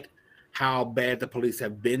 despite how bad the police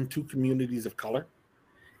have been to communities of color.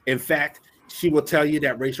 In fact, she will tell you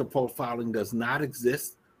that racial profiling does not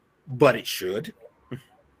exist, but it should.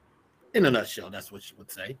 In a nutshell, that's what she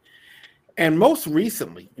would say. And most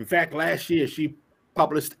recently, in fact, last year, she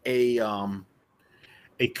published a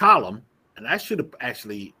column, and I should have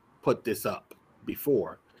actually put this up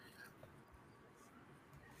before.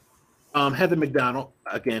 Heather McDonald,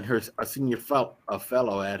 again, a senior fellow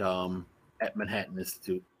at Manhattan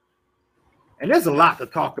Institute, and there's a lot to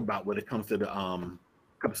talk about when it comes to the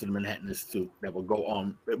Manhattan Institute that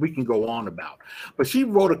we can go on about. But she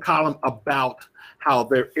wrote a column about how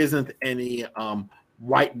there isn't any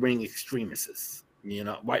right-wing extremists,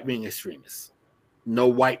 no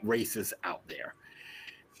white racists out there.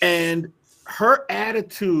 And her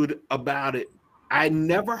attitude about it, I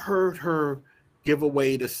never heard her give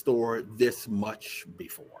away the store this much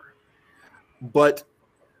before. But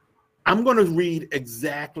I'm going to read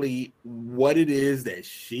exactly what it is that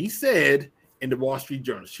she said in the Wall Street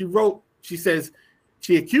Journal. She says,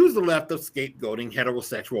 she accused the left of scapegoating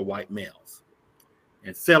heterosexual white males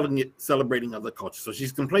and celebrating other cultures. So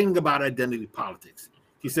she's complaining about identity politics.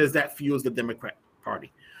 She says that fuels the Democrat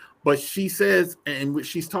Party. But she says, and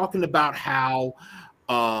she's talking about how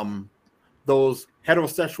those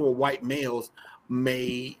heterosexual white males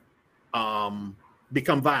may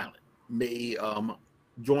become violent, may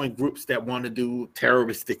join groups that want to do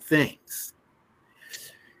terroristic things.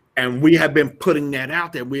 And we have been putting that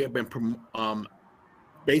out there. We have been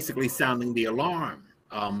basically sounding the alarm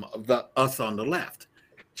of us on the left.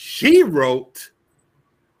 She wrote,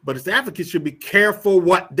 but its advocates should be careful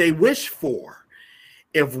what they wish for.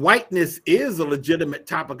 If whiteness is a legitimate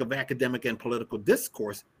topic of academic and political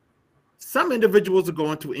discourse, some individuals are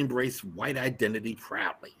going to embrace white identity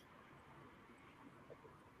proudly.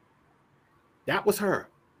 That was her.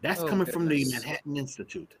 That's coming from the Manhattan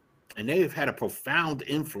Institute. And they've had a profound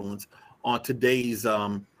influence on today's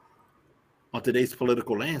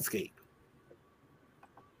political landscape.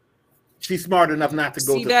 She's smart enough not to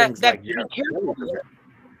go to things like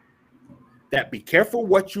that. Be careful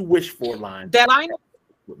what you wish for line. That line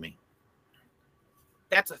with me.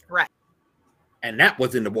 That's a threat. And that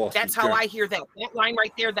was in the Wall Street That's how Journal. I hear that. That line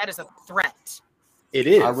right there, that is a threat. It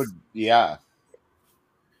is.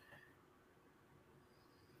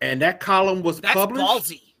 And that column was published.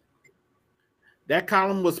 Ballsy. That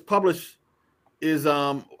column was published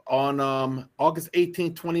on August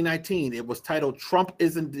 18, 2019. It was titled, "Trump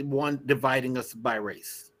Isn't the One Dividing Us by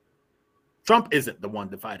Race." Trump isn't the one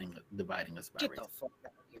dividing us by race.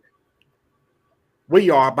 We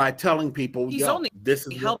are, by telling people, this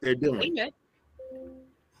is what they're doing.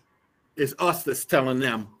 It's us that's telling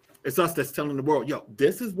them. It's us that's telling the world,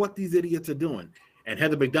 this is what these idiots are doing. And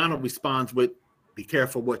Heather McDonald responds with, be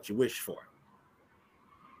careful what you wish for.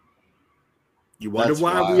 You wonder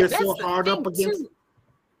why we are so hard up against.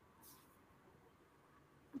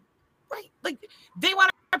 Right. Like they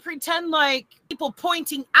want to pretend like people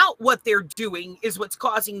pointing out what they're doing is what's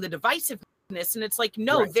causing the divisiveness. And it's like,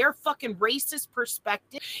 no, their fucking racist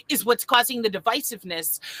perspective is what's causing the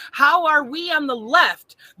divisiveness. How are we on the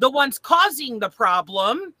left the ones causing the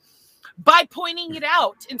problem by pointing it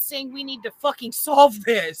out and saying we need to fucking solve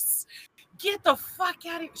this? Get the fuck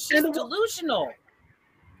out of here. She's delusional.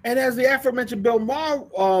 And as the aforementioned Bill Maher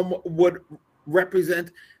would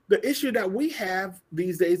represent, the issue that we have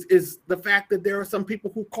these days is the fact that there are some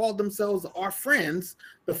people who call themselves our friends,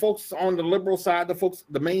 the folks on the liberal side,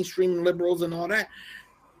 the mainstream liberals and all that.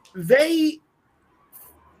 They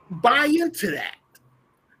buy into that.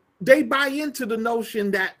 They buy into the notion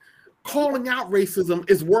that calling out racism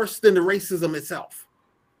is worse than the racism itself.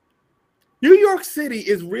 New York City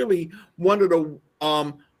is really one of the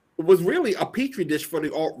was really a petri dish for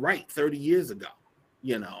the alt-right 30 years ago.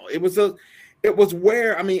 You know, it was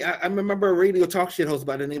where, I mean, I remember a radio talk show host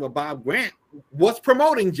by the name of Bob Grant was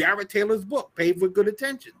promoting Jared Taylor's book, Paved with Good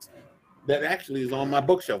Intentions. That actually is on my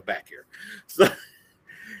bookshelf back here. So,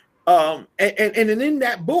 and in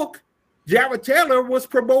that book, Jared Taylor was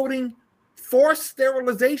promoting forced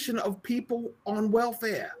sterilization of people on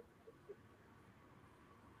welfare.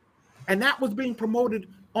 And that was being promoted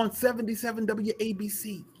on 77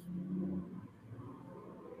 WABC.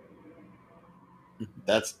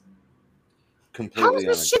 That's completely. How is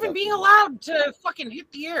this shit even being allowed to fucking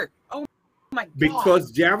hit the air? Oh my God.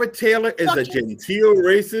 Because Jared Taylor is a genteel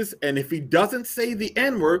racist, and if he doesn't say the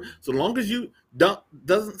N-word, so long as you don't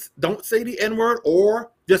say the N-word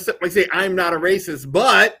or just simply say I'm not a racist,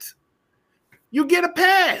 but you get a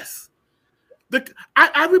pass.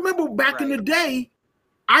 I remember back in the day,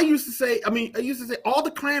 I used to say all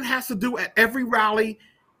the Klan has to do at every rally,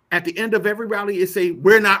 at the end of every rally, is say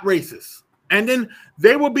we're not racist. And then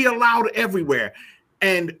they will be allowed everywhere.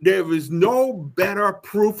 And there is no better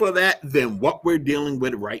proof of that than what we're dealing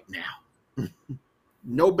with right now.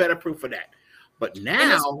 No better proof of that. But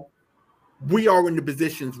now we are in the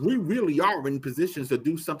positions, we really are in positions to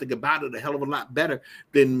do something about it a hell of a lot better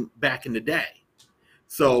than back in the day.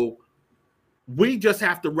 So we just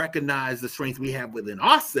have to recognize the strength we have within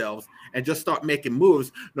ourselves and just start making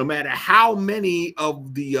moves, no matter how many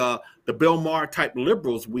of the Bill Maher type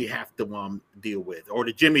liberals we have to deal with, or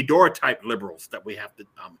the Jimmy Dore type liberals that we have to.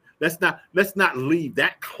 Let's not leave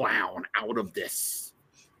that clown out of this.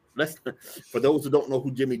 For those who don't know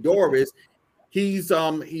who Jimmy Dore is, he's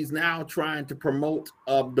now trying to promote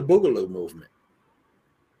the Boogaloo movement.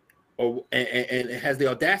 And has the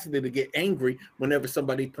audacity to get angry whenever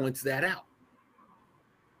somebody points that out.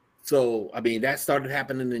 So, I mean, that started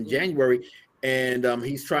happening in January, and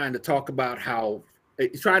he's trying to talk about how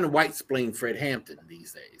he's trying to white-splain Fred Hampton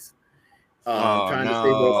these days. Trying to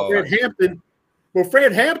say, well,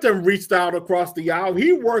 Fred Hampton reached out across the aisle.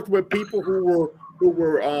 He worked with people who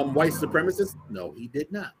were white supremacists. No, he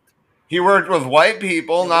did not. He worked with white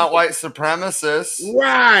people, not white supremacists.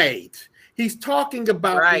 Right. He's talking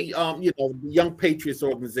about the Young Patriots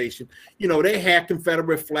organization. You know, they had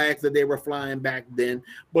Confederate flags that they were flying back then,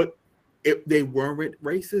 but they weren't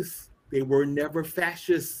racist. They were never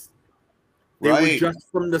fascists. They were just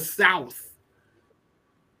from the South,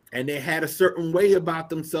 and they had a certain way about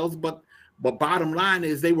themselves. But bottom line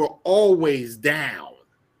is they were always down.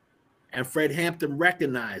 And Fred Hampton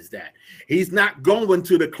recognized that. He's not going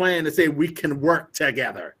to the Klan to say we can work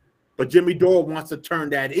together. But Jimmy Dore wants to turn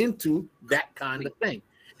that into that kind of thing.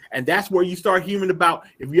 And that's where you start hearing about,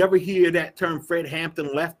 if you ever hear that term Fred Hampton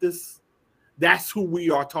leftists, that's who we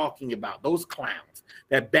are talking about. Those clowns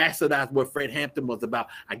that bastardized what Fred Hampton was about.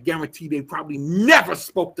 I guarantee they probably never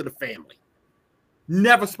spoke to the family.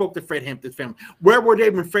 Never spoke to Fred Hampton's family. Where were they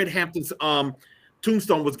when Fred Hampton's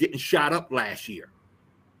tombstone was getting shot up last year?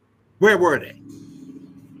 Where were they?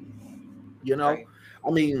 You know, I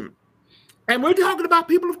mean, and we're talking about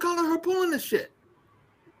people of color who are pulling this shit,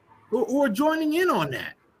 who are joining in on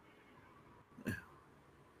that.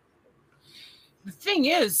 The thing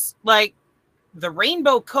is, like, the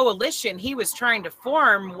Rainbow Coalition he was trying to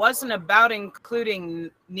form wasn't about including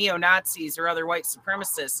neo-Nazis or other white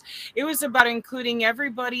supremacists. It was about including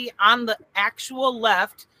everybody on the actual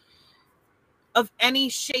left of any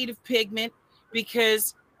shade of pigment,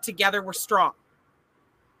 because together we're strong.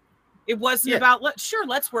 It wasn't about,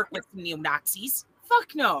 let's work with neo-Nazis.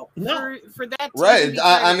 Fuck no. For that. Right.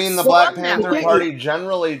 I mean, the Black Panther Party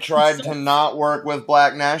generally tried to not work with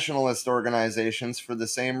black nationalist organizations for the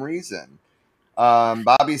same reason.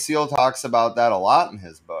 Bobby Seale talks about that a lot in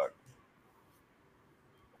his book.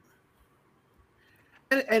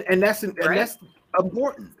 And that's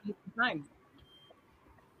important.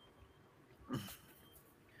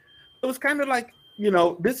 it was kind of like, you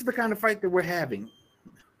know, this is the kind of fight that we're having.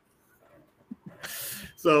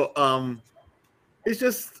 So it's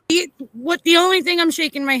just the only thing I'm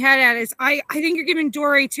shaking my head at is I think you're giving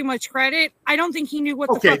Dore too much credit. I don't think he knew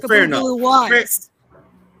what the fuck a Boogaloo was. Fair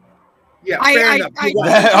enough.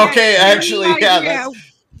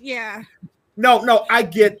 Yeah. No, I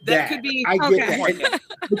get that. Could be. I get that.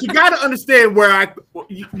 But you got to understand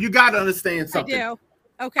you got to understand something. I do.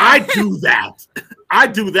 Okay. I do that. I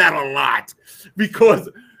do that a lot because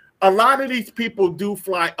a lot of these people do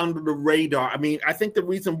fly under the radar. I mean, I think the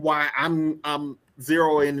reason why I'm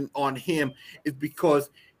zeroing on him is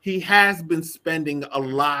because he has been spending a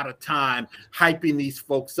lot of time hyping these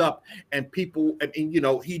folks up, and people. I mean, you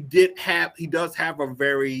know, he does have a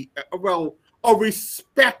very a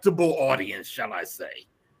respectable audience, shall I say,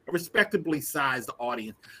 a respectably sized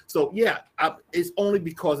audience. So yeah, it's only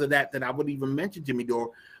because of that I would even mention Jimmy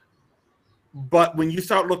Dore. But when you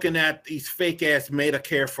start looking at these fake ass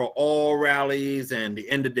Medicare for all rallies and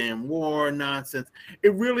the end of damn war nonsense,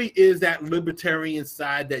 it really is that libertarian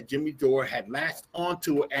side that Jimmy Dore had latched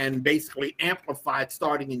onto and basically amplified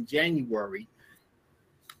starting in January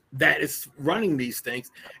that is running these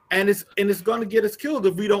things, and it's going to get us killed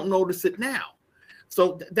if we don't notice it now.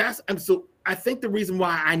 So I think the reason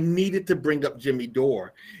why I needed to bring up Jimmy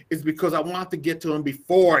Dore is because I want to get to him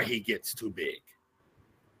before he gets too big.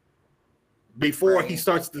 Before he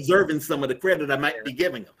starts deserving some of the credit I might be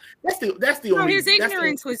giving him. That's the only. His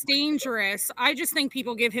ignorance was dangerous. I just think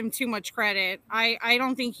people give him too much credit. I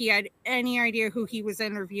don't think he had any idea who he was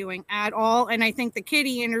interviewing at all, and I think the kid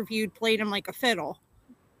he interviewed played him like a fiddle.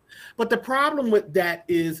 But the problem with that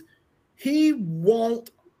is he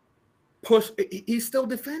won't push. He's still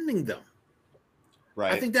defending them.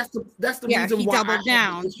 Right. I think that's the reason he why doubled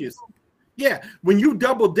down. Yeah, when you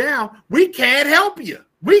double down, we can't help you.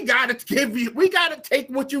 We gotta take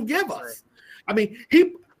what you give us. I mean,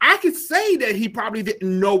 I could say that he probably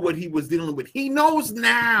didn't know what he was dealing with. He knows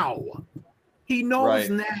now. He knows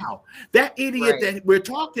now. That idiot that we're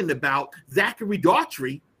talking about, Zachary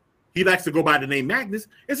Daughtry, he likes to go by the name Magnus,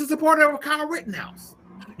 is a supporter of Kyle Rittenhouse.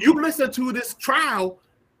 You listen to this trial,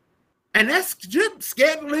 and that's just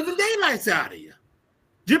scared the living daylights out of you.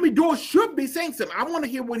 Jimmy Dore should be saying something. I want to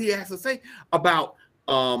hear what he has to say about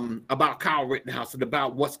Kyle Rittenhouse and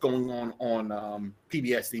about what's going on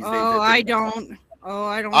PBS these days. I don't.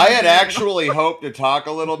 I had actually hoped to talk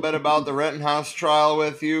a little bit about the Rittenhouse trial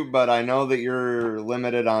with you, but I know that you're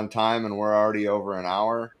limited on time and we're already over an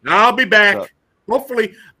hour. I'll be back. So.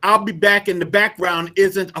 Hopefully, I'll be back in the background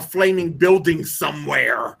isn't a flaming building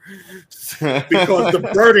somewhere because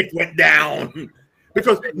the verdict went down.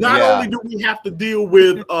 Because not only do we have to deal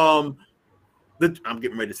with I'm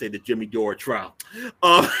getting ready to say the Jimmy Dore trial,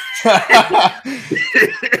 the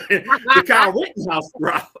Kyle Rittenhouse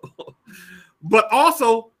trial, but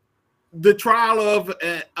also the trial of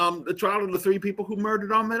the three people who murdered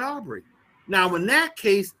Ahmaud Arbery. Now, in that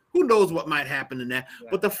case, who knows what might happen in that? Yeah.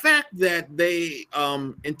 But the fact that they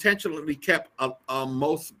intentionally kept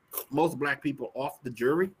most black people off the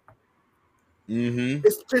jury. Mm-hmm.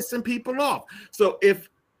 It's pissing people off. So if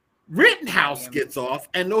Rittenhouse gets off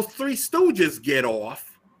and those three stooges get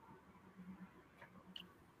off,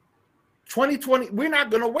 2020, we're not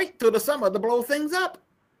going to wait till the summer to blow things up.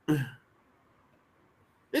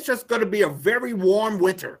 It's just going to be a very warm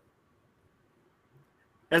winter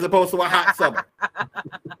as opposed to a hot summer.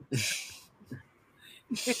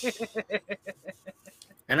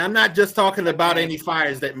 And I'm not just talking about any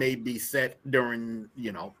fires that may be set during,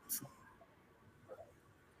 even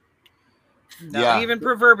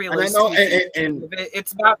proverbially. And I know, and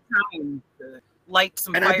it's about time to light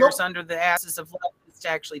some fires under the asses of leftists to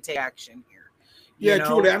actually take action here.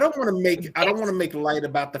 Truly. I don't want to make light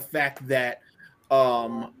about the fact that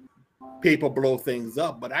people blow things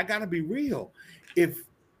up, but I got to be real. If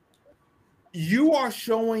you are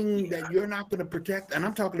showing that you're not going to protect, and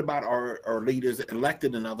I'm talking about our leaders,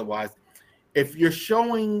 elected and otherwise, if you're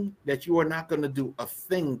showing that you are not going to do a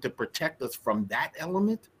thing to protect us from that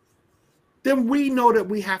element, then we know that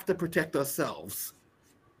we have to protect ourselves.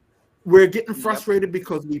 We're getting frustrated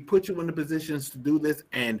because we put you in the positions to do this,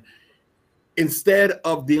 and instead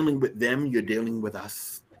of dealing with them, you're dealing with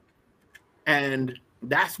us. And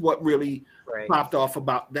that's what really popped off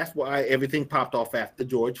about. That's why everything popped off after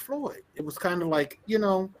George Floyd. It was kind of like,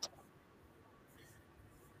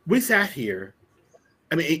 we sat here.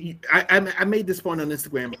 I mean, I made this point on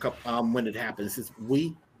Instagram when it happened. It says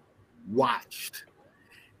we watched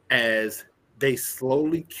as they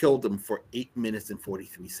slowly killed him for 8 minutes and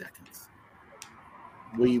 43 seconds.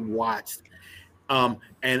 We watched.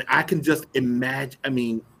 And I can just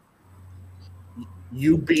imagine,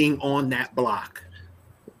 You being on that block,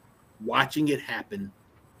 watching it happen,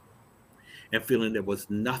 and feeling there was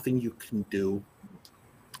nothing you can do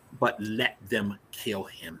but let them kill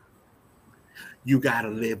him. You got to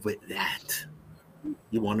live with that.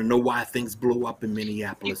 You want to know why things blew up in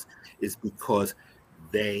Minneapolis? Is because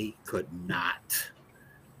they could not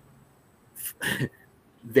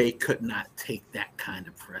take that kind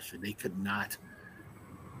of pressure. They could not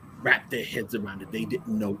wrap their heads around it. They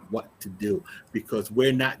didn't know what to do, because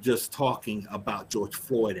we're not just talking about George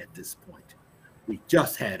Floyd at this point. We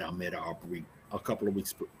just had Ahmaud Arbery a couple of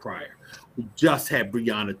weeks prior. We just had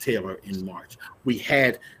Breonna Taylor in March. We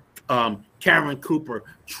had Karen Cooper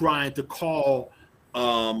trying to call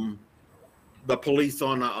the police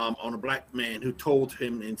on a black man who told her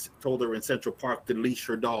in Central Park to leash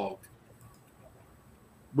her dog.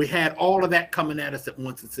 We had all of that coming at us at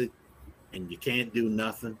once, and you can't do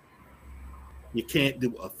nothing. You can't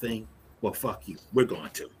do a thing. Well, fuck you. We're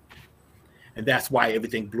going to. And that's why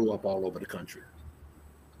everything blew up all over the country.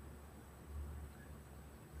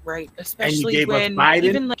 Right, especially when Biden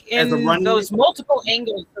even like in those multiple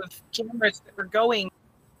angles of cameras that were going,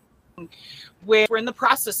 where we're in the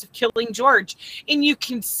process of killing George, and you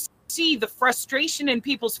can see the frustration in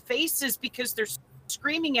people's faces because they're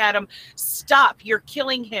screaming at him, "Stop! You're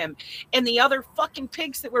killing him!" And the other fucking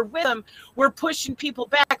pigs that were with him were pushing people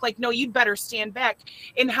back, like, "No, you'd better stand back."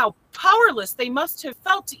 And how powerless they must have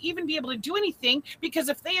felt to even be able to do anything, because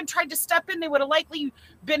if they had tried to step in, they would have likely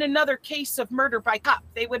been another case of murder by cop.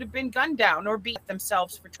 They would have been gunned down or beat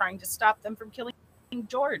themselves for trying to stop them from killing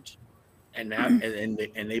George. And now, and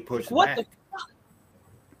they pushed back.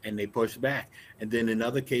 And they pushed back. And then in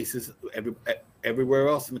other cases, everywhere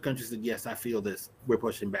else in the country said, "Yes, I feel this. We're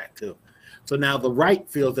pushing back too." So now the right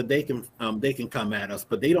feels that they can come at us,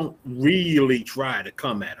 but they don't really try to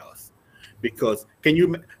come at us, because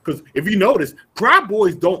if you notice, Proud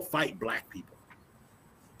Boys don't fight black people.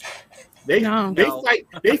 They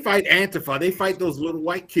fight Antifa. They fight those little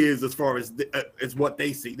white kids as far as what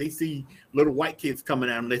they see. They see little white kids coming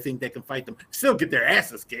at them. They think they can fight them. Still get their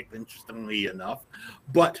asses kicked, interestingly enough.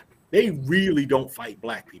 But they really don't fight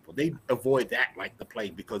black people. They avoid that like the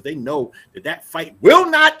plague, because they know that fight will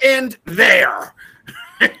not end there.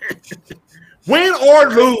 Win or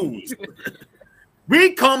lose.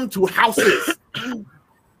 We come to houses.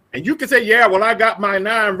 And you can say, "Yeah, well, I got my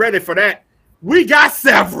 9 ready for that." We got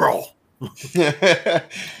several.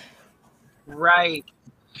 Right.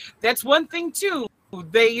 That's one thing too.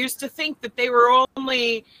 They used to think that they were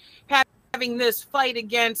only having this fight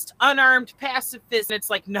against unarmed pacifists. And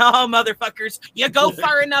it's like, no, motherfuckers, you go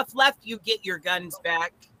far enough left, you get your guns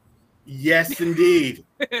back. Yes, indeed.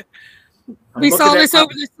 We saw this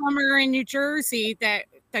over the summer in New Jersey, that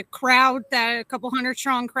the crowd, that a couple hundred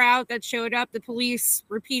strong crowd that showed up, the police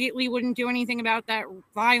repeatedly wouldn't do anything about that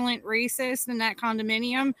violent racist in that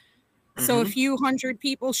condominium. So a few hundred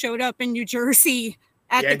people showed up in New Jersey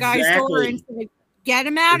at the guy's door and said, "Get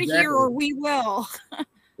him out of here or we will."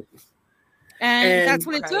 and that's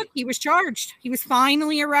what it took. He was charged. He was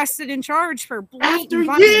finally arrested and charged for blatant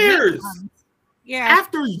after years. Yeah.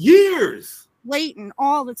 After years. Blatant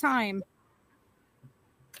all the time.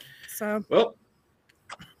 So, well,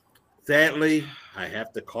 sadly, I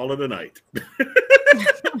have to call it a night.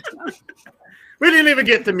 We didn't even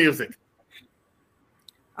get to music.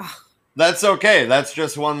 That's okay. That's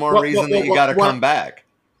just one more reason that you got to come back.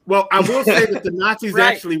 Well, I will say that the Nazis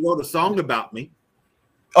actually wrote a song about me.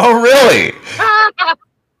 Oh, really? Oh,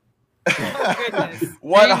 goodness.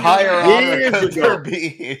 What higher honor could there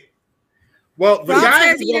be? Well, the Rob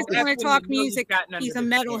guy says he doesn't want to talk music. He's a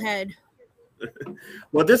metalhead.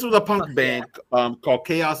 Well, this was a punk band called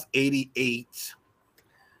Chaos 88.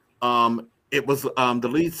 It was the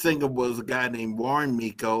lead singer was a guy named Warren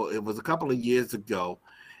Miko. It was a couple of years ago,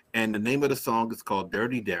 and the name of the song is called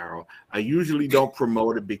Dirty Daryl. I usually don't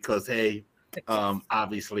promote it because, hey,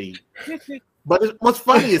 obviously, but what's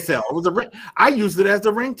funny is hell. I used it as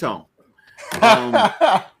a ringtone.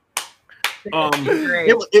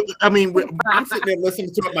 I mean, I'm sitting there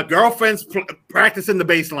listening to it. My girlfriend's practicing the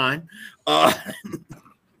bass line.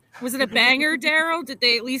 Was it a banger, Daryl? Did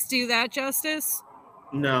they at least do that justice?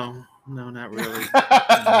 No, not really.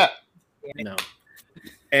 No.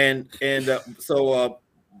 And so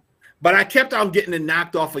but I kept on getting it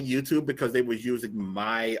knocked off of YouTube because they was using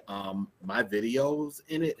my my videos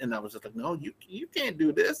in it, and I was just like, no, you can't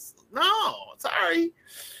do this. No, sorry.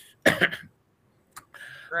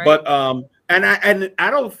 Right. But and I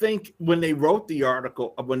don't think when they wrote the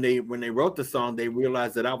article, when they wrote the song, they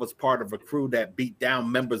realized that I was part of a crew that beat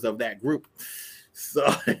down members of that group.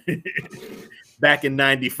 So back in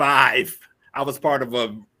 '95, I was part of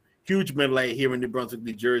a huge melee here in New Brunswick,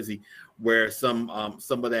 New Jersey, where some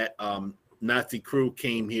of that Nazi crew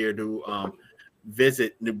came here to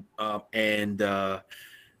visit, and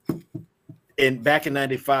back in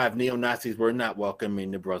 '95, neo-Nazis were not welcome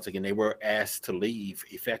in New Brunswick, and they were asked to leave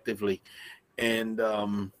effectively. And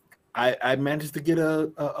I managed to get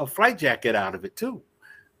a flight jacket out of it too,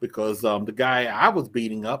 because the guy I was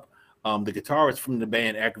beating up, the guitarist from the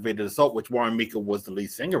band Aggravated Assault, which Warren Meeker was the lead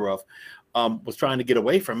singer of, was trying to get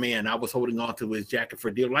away from me, and I was holding on to his jacket for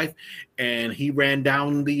dear life, and he ran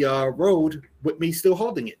down the road with me still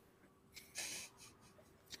holding it.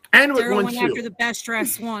 And with one shoe. After the best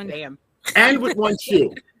dressed one. Damn. And with one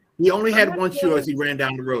shoe. He only had one shoe as he ran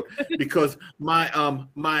down the road, because my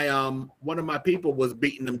one of my people was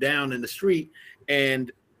beating him down in the street,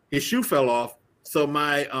 and his shoe fell off. So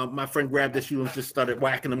my friend grabbed the shoe and just started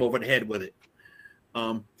whacking him over the head with it.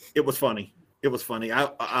 It was funny. It was funny.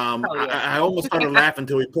 I almost started laughing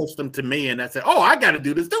until he pushed him to me, and I said, "Oh, I got to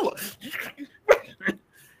do this too."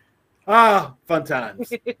 Fun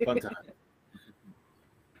times. Fun times.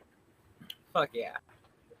 Fuck yeah.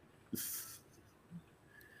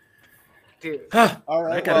 Dude. All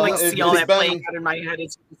right. I can like see all that playing out in my head.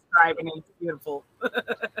 It's describing it. It's beautiful.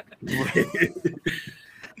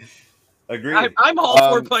 Agreed. I'm all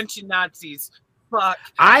for punching Nazis. Fuck.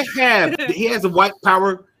 I have. He has a white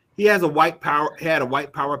power. He has a white power. He had a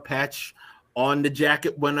white power patch on the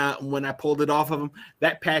jacket when I pulled it off of him.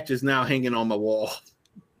 That patch is now hanging on my wall.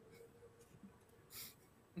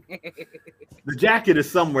 The jacket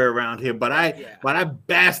is somewhere around here, but I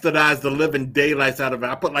bastardized the living daylights out of it.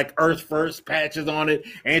 I put like Earth First patches on it,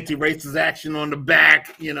 anti-racist action on the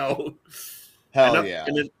back, you know. Hell yeah.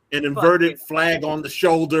 And an inverted flag on the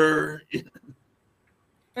shoulder.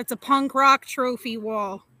 That's a punk rock trophy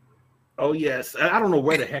wall. Oh yes. I don't know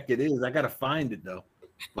where the heck it is. I gotta find it though.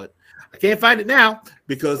 But I can't find it now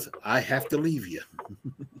because I have to leave you.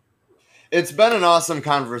 It's been an awesome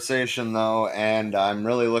conversation, though, and I'm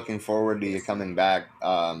really looking forward to you coming back.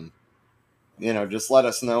 Just let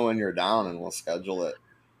us know when you're down, and we'll schedule it.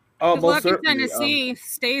 Oh, good luck in Tennessee.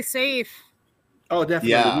 Stay safe. Oh,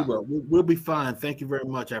 definitely. Yeah. We will. We'll be fine. Thank you very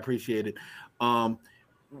much. I appreciate it.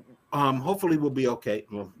 Hopefully we'll be okay.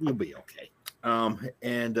 Well, we'll be okay.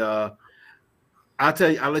 And I'll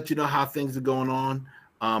tell you. I'll let you know how things are going on.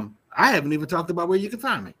 I haven't even talked about where you can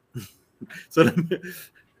find me.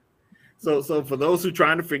 So for those who are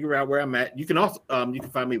trying to figure out where I'm at, you can also you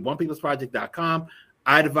can find me at onepeoplesproject.com,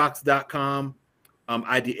 idavox.com,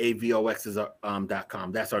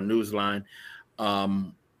 idavox.com. That's our news line.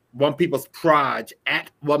 One People's Proj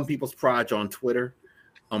at One People's Proj on Twitter,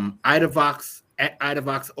 idavox at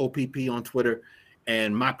idavox OPP on Twitter,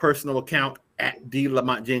 and my personal account at D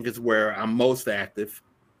Lamont Jenkins, where I'm most active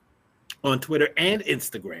on Twitter and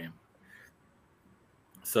Instagram.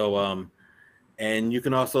 So and you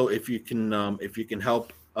can also, if you can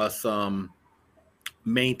help us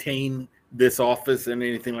maintain this office and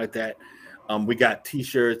anything like that, we got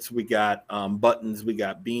T-shirts, we got buttons, we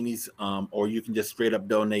got beanies, or you can just straight up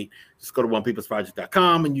donate. Just go to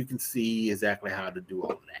onepeoplesproject.com and you can see exactly how to do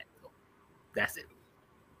all of that. So that's it.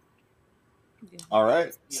 All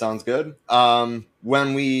right, sounds good.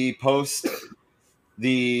 When we when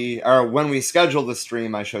we schedule the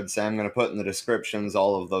stream, I should say, I'm going to put in the descriptions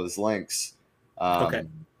all of those links. Okay.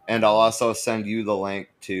 And I'll also send you the link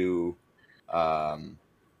to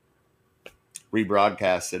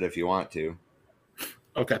rebroadcast it if you want to.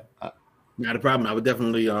 Okay. Not a problem. I would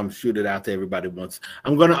definitely shoot it out to everybody once.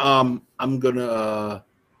 I'm gonna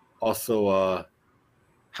also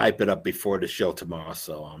hype it up before the show tomorrow,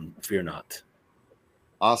 so fear not.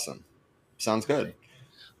 Awesome. Sounds good.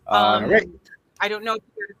 All right. I don't know if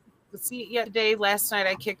you're to see it yet today. Last night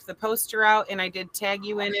I kicked the poster out and I did tag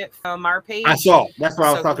you in it from our page. I saw. That's what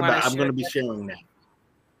I was talking about. I'm going to be sharing that.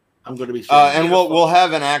 And we'll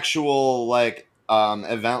have an actual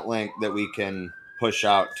event link that we can push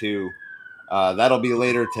out too. That'll be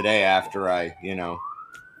later today after I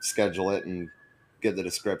schedule it and get the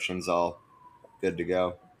descriptions all good to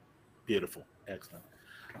go. Beautiful. Excellent.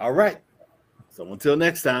 All right. So until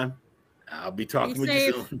next time, I'll be talking with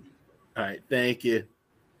you soon. All right. Thank you.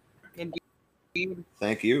 Indeed.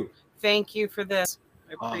 Thank you. Thank you for this.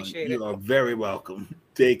 I appreciate it. You are very welcome.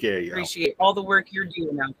 Take care, y'all. Appreciate all the work you're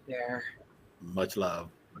doing out there. Much love.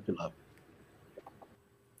 Much love.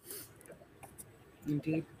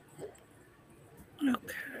 Indeed.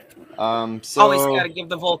 Okay. So always got to give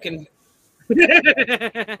the Vulcan.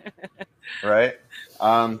 Right.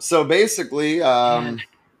 So basically, join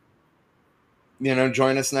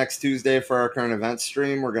us next Tuesday for our current event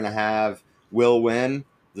stream. We're going to have Will Wynn,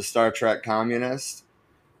 the Star Trek communist.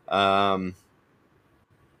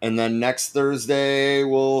 And then next Thursday,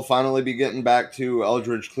 we'll finally be getting back to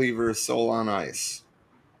Eldridge Cleaver's Soul on Ice.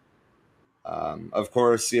 Of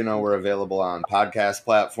course, you know, we're available on podcast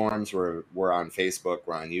platforms. We're on Facebook.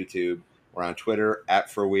 We're on YouTube. We're on Twitter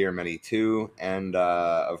 @ForWeAreMany2. And,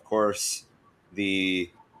 of course, the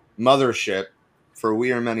mothership for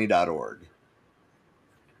wearemany.org.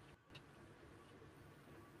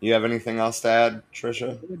 You have anything else to add,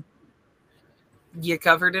 Trisha? You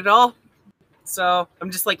covered it all. So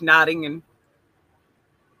I'm just like nodding and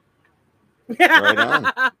right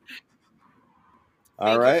on.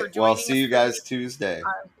 All right. Well, I'll see you guys Tuesday.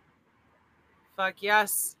 Fuck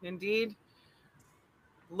yes, indeed.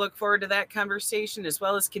 Look forward to that conversation as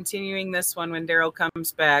well as continuing this one when Daryl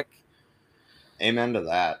comes back. Amen to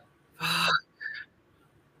that.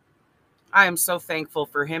 I am so thankful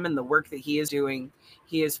for him and the work that he is doing.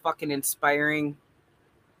 He is fucking inspiring.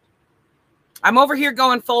 I'm over here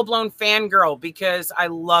going full-blown fangirl because I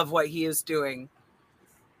love what he is doing.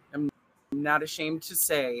 I'm not ashamed to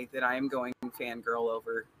say that I am going fangirl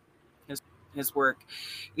over his work.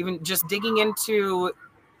 Even just digging into,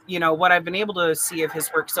 you know, what I've been able to see of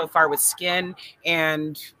his work so far with Skin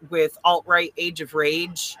and with Alt-Right Age of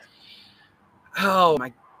Rage. Oh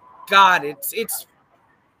my God, it's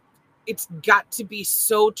got to be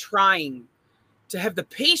so trying to have the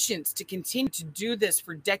patience to continue to do this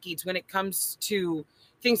for decades when it comes to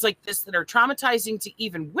things like this that are traumatizing to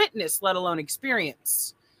even witness, let alone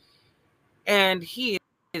experience. And he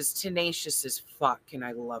is tenacious as fuck, and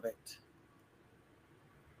I love it.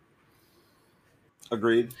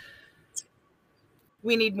 Agreed.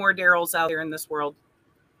 We need more Daryls out there in this world.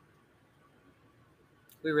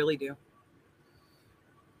 We really do.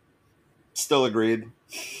 Still agreed.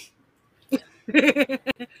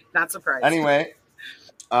 Not surprised. Anyway.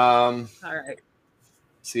 All right.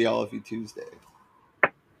 See all of you Tuesday.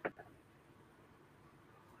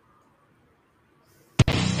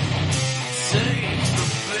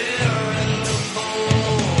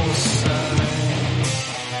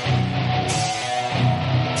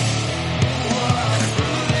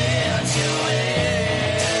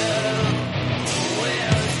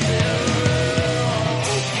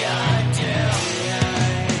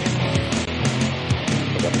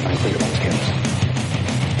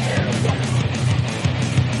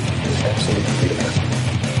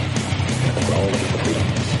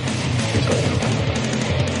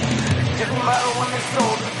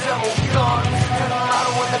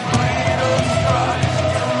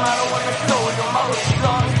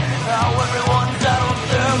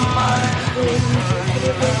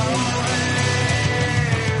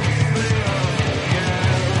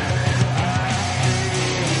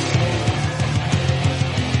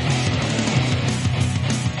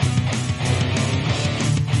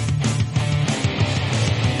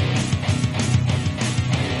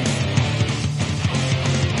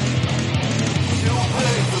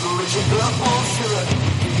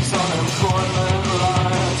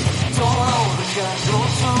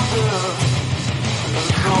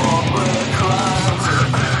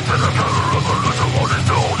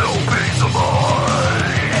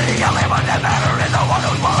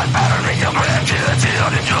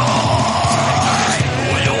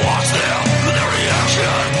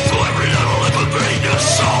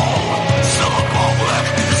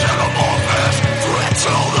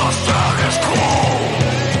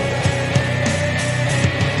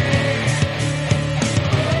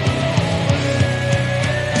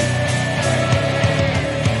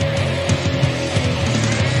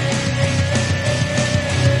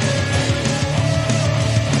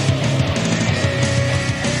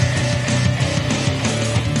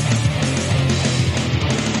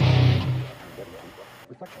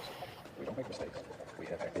 We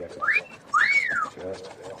have the access. Just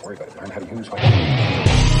don't worry about it. Learn how to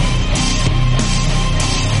use